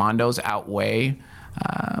and the Armandos outweigh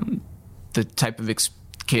the type of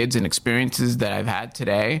kids and experiences that I've had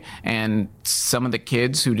today, and some of the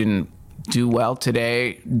kids who didn't do well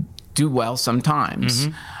today do well sometimes.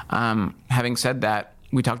 Having said that,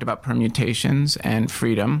 we talked about permutations and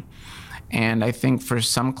freedom, and I think for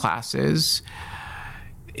some classes,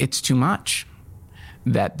 it's too much,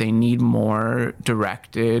 that they need more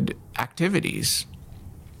directed activities.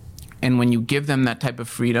 And when you give them that type of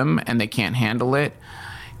freedom and they can't handle it,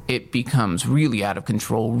 it becomes really out of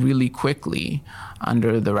control really quickly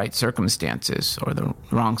under the right circumstances or the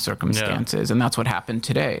wrong circumstances. Yeah. And that's what happened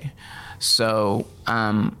today. So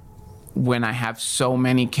when I have so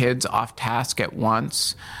many kids off task at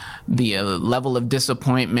once, the level of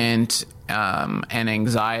disappointment and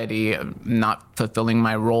anxiety of not fulfilling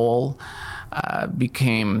my role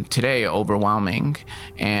became today overwhelming,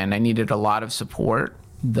 and I needed a lot of support.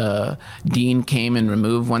 The dean came and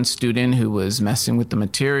removed one student who was messing with the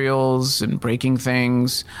materials and breaking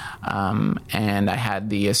things. And I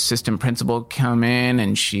had the assistant principal come in,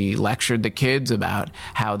 and she lectured the kids about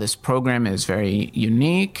how this program is very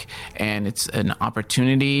unique and it's an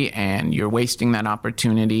opportunity and you're wasting that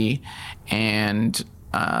opportunity. And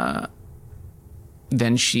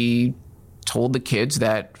then she told the kids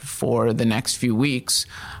that for the next few weeks,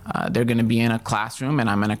 they're going to be in a classroom and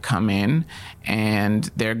I'm going to come in and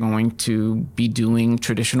they're going to be doing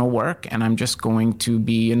traditional work and I'm just going to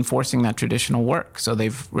be enforcing that traditional work. So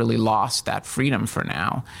they've really lost that freedom for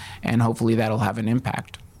now, and hopefully that'll have an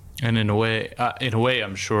impact. And in a way,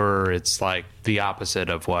 I'm sure it's like the opposite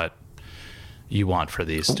of what you want for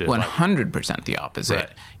these students. 100% the opposite. Right.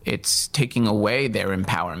 It's taking away their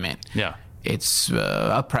empowerment. Yeah. It's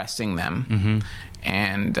oppressing them.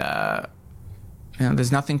 And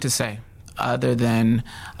there's nothing to say other than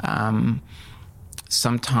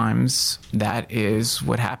sometimes that is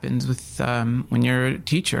what happens with when you're a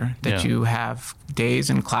teacher, that you have days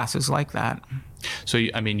and classes like that. So,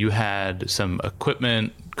 you had some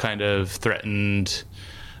equipment kind of threatened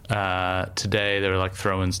today. They were like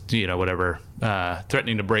throwing,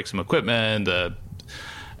 threatening to break some equipment,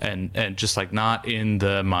 and just like not in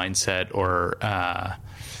the mindset or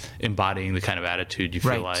embodying the kind of attitude you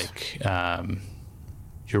feel like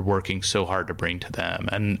you're working so hard to bring to them.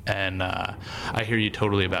 And I hear you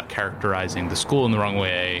totally about characterizing the school in the wrong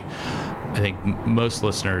way. I think most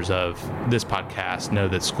listeners of this podcast know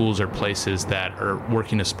that schools are places that are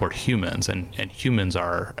working to support humans, and humans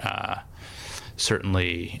are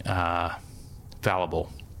certainly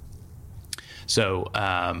fallible. So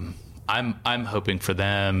I'm hoping for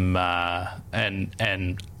them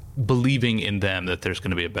and believing in them that there's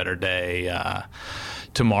going to be a better day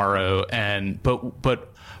tomorrow. But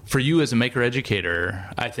for you as a maker educator,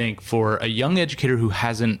 I think for a young educator who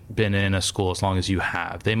hasn't been in a school as long as you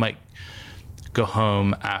have, they might go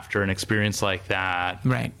home after an experience like that,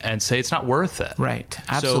 right, and say it's not worth it. Right,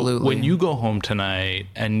 absolutely. So when you go home tonight,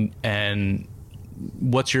 and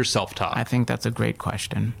what's your self-talk? I think that's a great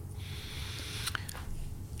question.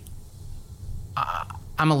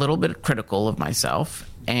 I'm a little bit critical of myself,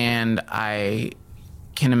 and I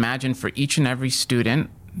can imagine for each and every student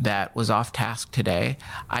that was off task today,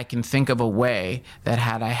 I can think of a way that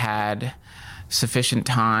had I had sufficient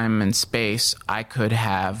time and space, I could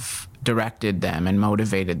have directed them and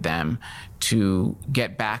motivated them to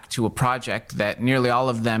get back to a project that nearly all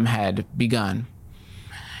of them had begun.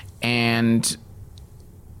 And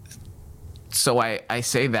so I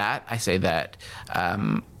say that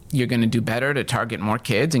you're going to do better to target more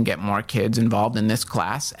kids and get more kids involved in this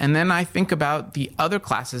class. And then I think about the other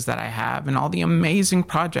classes that I have and all the amazing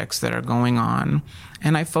projects that are going on.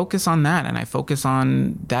 And I focus on that, and I focus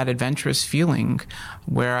on that adventurous feeling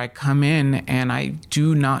where I come in and I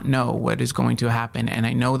do not know what is going to happen. And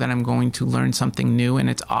I know that I'm going to learn something new, and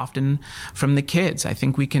it's often from the kids. I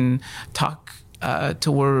think we can talk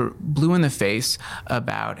till we're blue in the face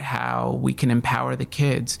about how we can empower the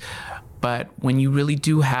kids. But when you really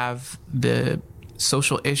do have the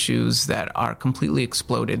social issues that are completely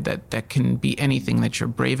exploded, that can be anything, that you're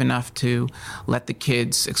brave enough to let the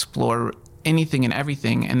kids explore anything and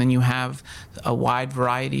everything, and then you have a wide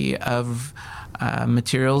variety of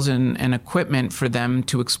materials and equipment for them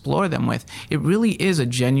to explore them with, it really is a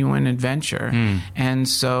genuine adventure. And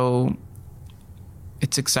so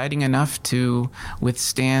it's exciting enough to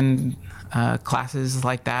withstand classes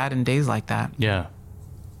like that and days like that. Yeah.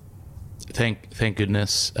 Thank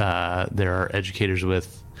goodness there are educators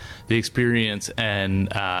with the experience and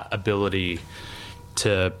ability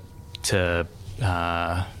to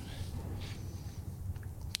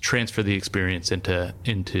transfer the experience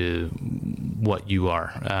into what you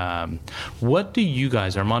are. What do you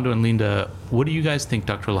guys, Armando and Linda, what do you guys think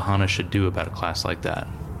Dr. Lejana should do about a class like that?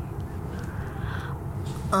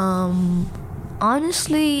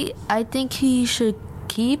 Honestly, I think he should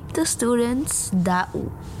keep the students that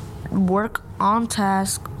work on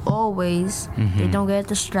task always. They don't get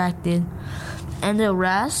distracted. And the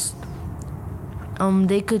rest,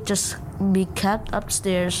 they could just be kept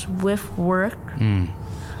upstairs with work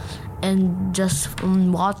and just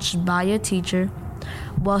watched by a teacher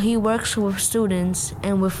while he works with students.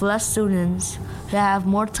 And with less students, he have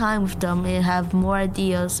more time with them and have more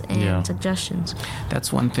ideas and suggestions.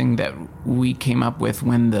 That's one thing that we came up with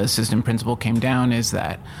when the assistant principal came down, is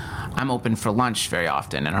that I'm open for lunch very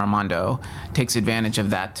often, and Armando takes advantage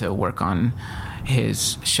of that to work on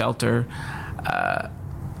his shelter,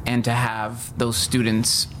 and to have those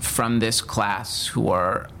students from this class who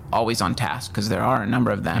are always on task, because there are a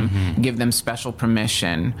number of them, give them special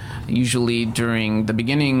permission. Usually during the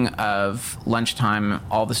beginning of lunchtime,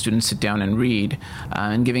 all the students sit down and read,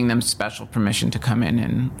 and giving them special permission to come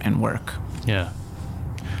in and work. Yeah.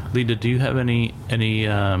 Lita, do you have any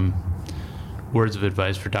words of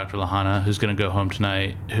advice for Dr. Lahana, who's going to go home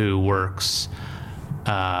tonight, who works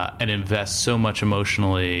and invests so much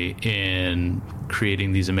emotionally in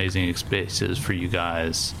creating these amazing spaces for you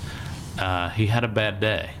guys? He had a bad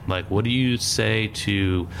day. Like, what do you say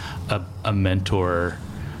to a mentor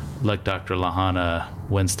like Dr. Lahana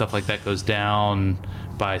when stuff like that goes down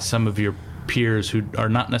by some of your peers who are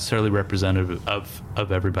not necessarily representative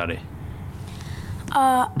of everybody?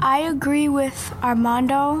 I agree with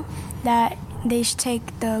Armando that they should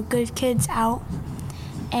take the good kids out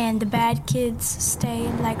and the bad kids stay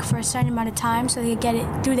like for a certain amount of time so they get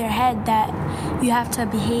it through their head that you have to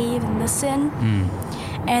behave and listen.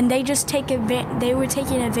 And they just they were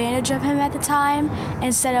taking advantage of him at the time,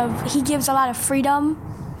 instead of, he gives a lot of freedom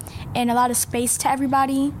and a lot of space to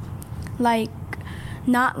everybody. Like,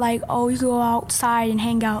 not like, oh, you go outside and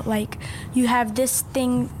hang out. Like, you have these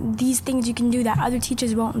things you can do that other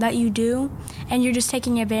teachers won't let you do, and you're just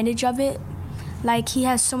taking advantage of it. Like, he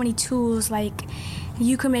has so many tools, like,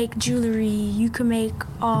 you can make jewelry, you can make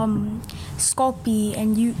Sculpey,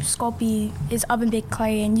 and Sculpey is oven baked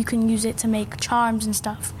clay, and you can use it to make charms and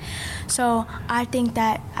stuff. So I think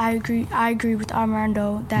that I agree with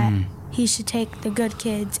Armando that he should take the good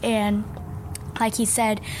kids and, like he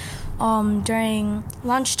said, during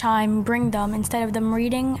lunchtime, bring them, instead of them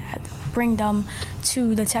reading, bring them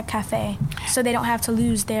to the tech cafe so they don't have to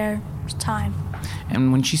lose their time.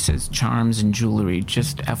 And when she says charms and jewelry,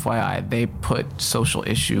 just FYI, they put social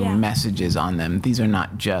issue messages on them. These are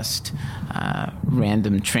not just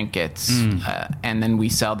random trinkets. And then we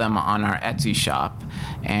sell them on our Etsy shop.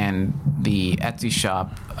 And the Etsy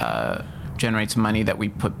shop generates money that we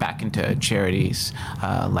put back into charities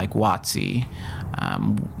like WOTC,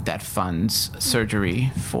 that funds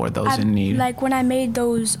surgery for those in need. Like when I made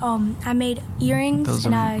those, I made earrings. Those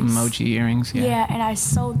and emoji earrings. Yeah, and I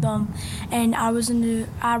sold them, and I was gonna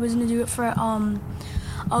do it for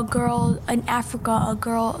a girl in Africa,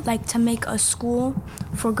 like to make a school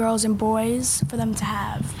for girls and boys for them to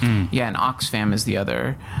have. Yeah, and Oxfam is the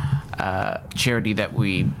other charity that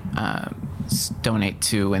we donate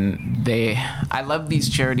to, and I love these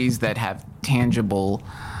charities that have tangible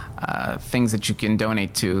things that you can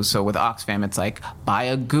donate to. So with Oxfam, it's like buy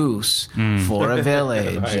a goose for a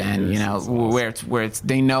village, and you know where it's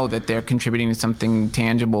they know that they're contributing to something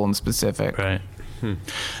tangible and specific. Right.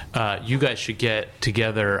 You guys should get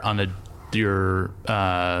together on your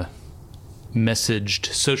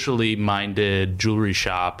messaged, socially minded jewelry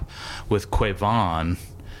shop with Quavon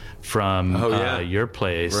from your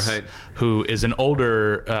place, right? Who is an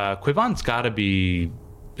older Quavon's got to be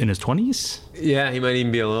in his 20s. Yeah, he might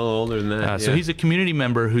even be a little older than that. So he's a community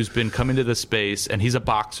member who's been coming to the space, and he's a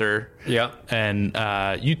boxer. Yeah. And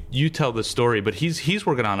you tell the story, but he's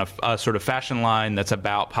working on a sort of fashion line that's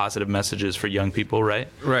about positive messages for young people, right?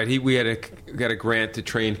 Right. We got a grant to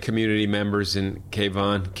train community members, and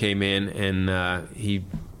Kayvon came in and he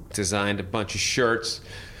designed a bunch of shirts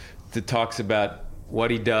that talks about what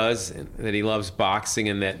he does, and that he loves boxing,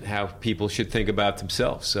 and that how people should think about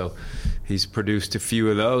themselves. So he's produced a few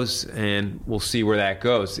of those, and we'll see where that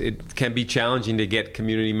goes. It can be challenging to get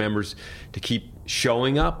community members to keep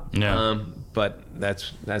showing up, but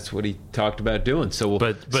that's what he talked about doing. So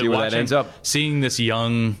we'll see where that ends up. Seeing this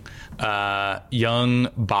young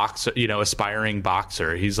boxer, aspiring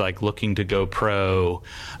boxer, he's like looking to go pro,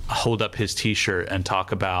 hold up his T-shirt and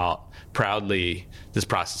talk about proudly this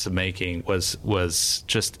process of making was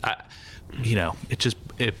just,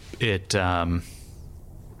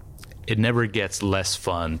 it never gets less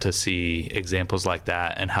fun to see examples like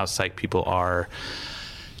that, and how psyched people are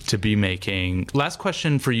to be making. Last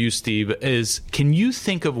question for you, Steve, is can you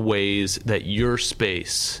think of ways that your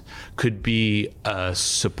space could be a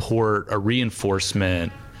support, a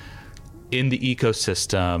reinforcement in the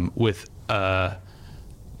ecosystem with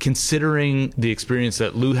considering the experience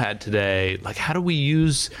that Lou had today? Like, how do we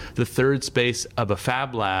use the third space of a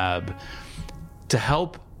Fab Lab to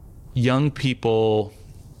help young people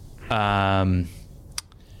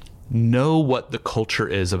know what the culture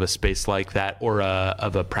is of a space like that, or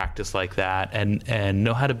of a practice like that, and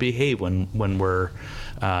know how to behave when we're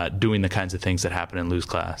doing the kinds of things that happen in Lou's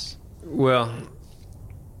class? Well,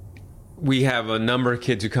 we have a number of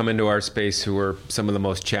kids who come into our space who are some of the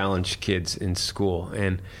most challenged kids in school,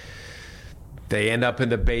 and they end up in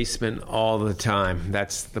the basement all the time.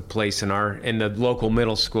 That's the place in the local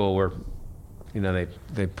middle school where, you know,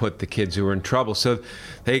 they put the kids who are in trouble. So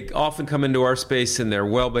they often come into our space and they're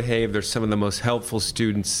well behaved. They're some of the most helpful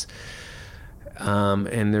students,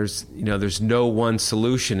 and there's no one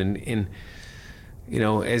solution. And you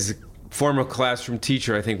know, as a former classroom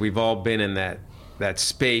teacher, I think we've all been in that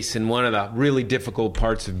space. And one of the really difficult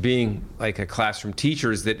parts of being like a classroom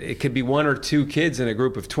teacher is that it could be one or two kids in a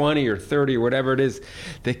group of 20 or 30 or whatever it is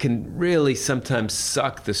that can really sometimes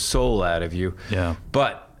suck the soul out of you. Yeah.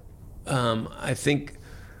 But I think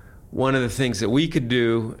one of the things that we could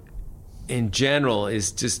do in general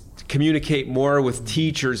is just communicate more with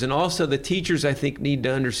teachers. And also the teachers, I think, need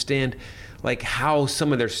to understand like how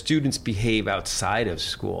some of their students behave outside of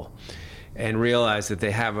school, and realize that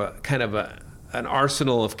they have a kind of an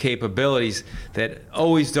arsenal of capabilities that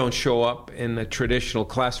always don't show up in a traditional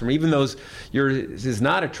classroom. Even though yours is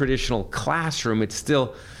not a traditional classroom, it's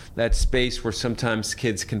still that space where sometimes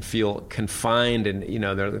kids can feel confined, and you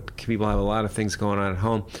know, people have a lot of things going on at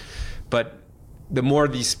home. But the more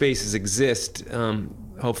these spaces exist,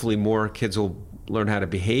 hopefully more kids will learn how to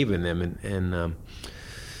behave in them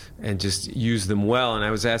and just use them well. And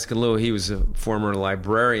I was asking Lou, he was a former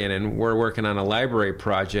librarian, and we're working on a library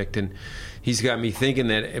project, and he's got me thinking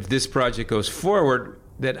that if this project goes forward,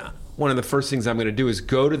 that one of the first things I'm going to do is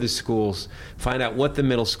go to the schools, find out what the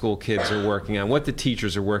middle school kids are working on, what the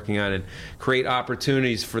teachers are working on, and create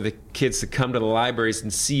opportunities for the kids to come to the libraries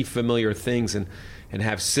and see familiar things and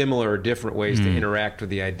have similar or different ways to interact with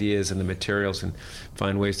the ideas and the materials, and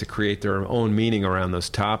find ways to create their own meaning around those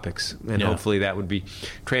topics. And hopefully that would be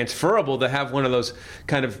transferable to have one of those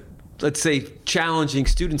kind of, let's say, challenging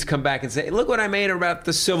students come back and say, look what I made about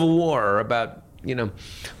the Civil War, or about, you know,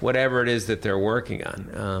 whatever it is that they're working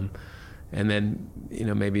on. And then, you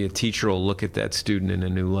know, maybe a teacher will look at that student in a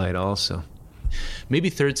new light also. Maybe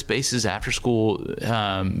third spaces after school,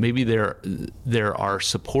 maybe there are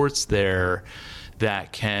supports there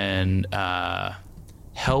that can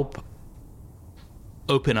help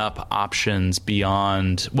open up options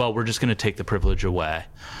beyond, well, we're just going to take the privilege away.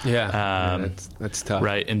 That's tough.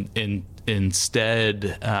 Right. And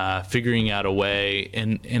instead, figuring out a way,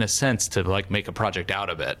 in a sense, to like make a project out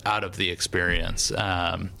of it, out of the experience.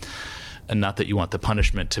 And not that you want the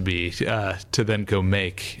punishment to be to then go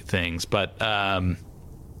make things, but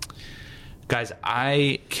guys,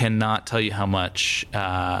 I cannot tell you how much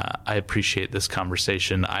I appreciate this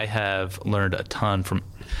conversation. I have learned a ton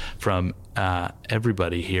from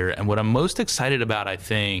everybody here, and what I'm most excited about, I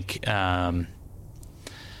think,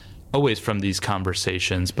 always from these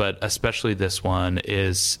conversations, but especially this one,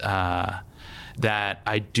 is that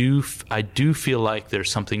I do feel like there's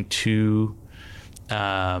something to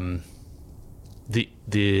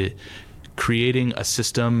the creating a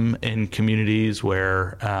system in communities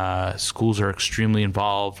where schools are extremely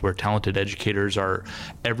involved, where talented educators are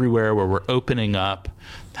everywhere, where we're opening up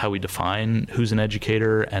how we define who's an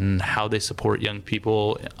educator and how they support young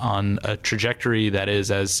people on a trajectory that is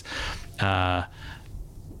as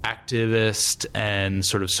activist and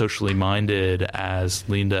sort of socially minded as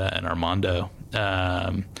Linda and Armando.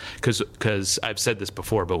 Because I've said this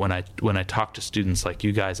before, but when I talk to students like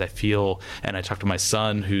you guys, I feel, and I talk to my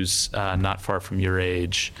son who's not far from your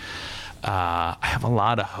age, I have a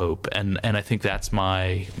lot of hope, and I think that's when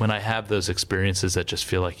I have those experiences that just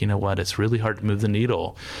feel like, you know what, it's really hard to move the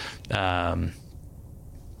needle.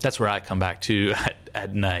 That's where I come back to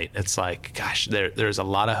at night. It's like, gosh, there's a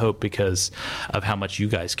lot of hope because of how much you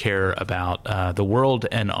guys care about the world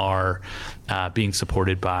and are being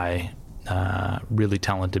supported by really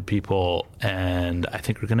talented people, and I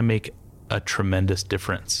think we're going to make a tremendous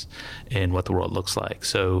difference in what the world looks like.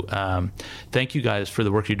 So thank you guys for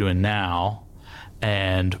the work you're doing now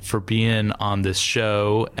and for being on this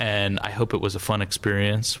show, and I hope it was a fun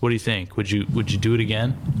experience. What do you think? Would you do it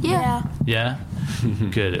again? Yeah. Yeah?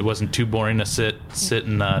 Good. It wasn't too boring to sit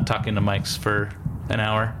and talking to mics for an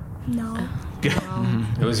hour? No. Good.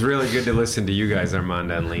 It was really good to listen to you guys,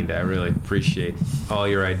 Armando and Linda. I really appreciate all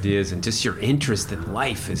your ideas, and just your interest in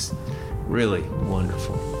life is really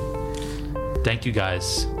wonderful. Thank you,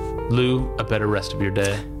 guys. Lou, a better rest of your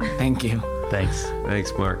day. Thank you. Thanks.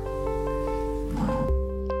 Thanks, Mark.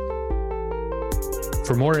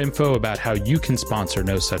 For more info about how you can sponsor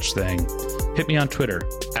No Such Thing, hit me on Twitter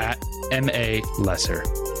 @MALesser.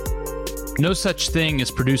 No Such Thing is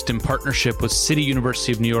produced in partnership with City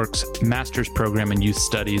University of New York's Master's Program in Youth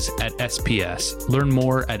Studies at SPS. Learn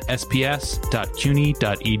more at sps.cuny.edu.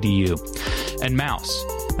 And Mouse,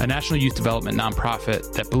 a national youth development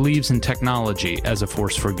nonprofit that believes in technology as a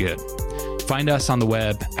force for good. Find us on the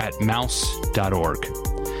web at mouse.org.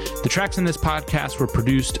 The tracks in this podcast were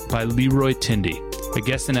produced by Leroy Tindy, a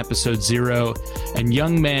guest in episode 0, and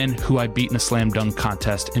young man who I beat in a slam dunk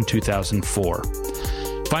contest in 2004.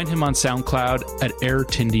 Find him on SoundCloud at Air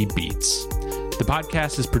Tindy Beats. The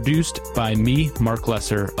podcast is produced by me, Mark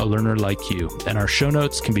Lesser, a learner like you, and our show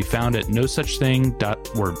notes can be found at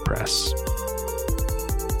nosuchthing.wordpress.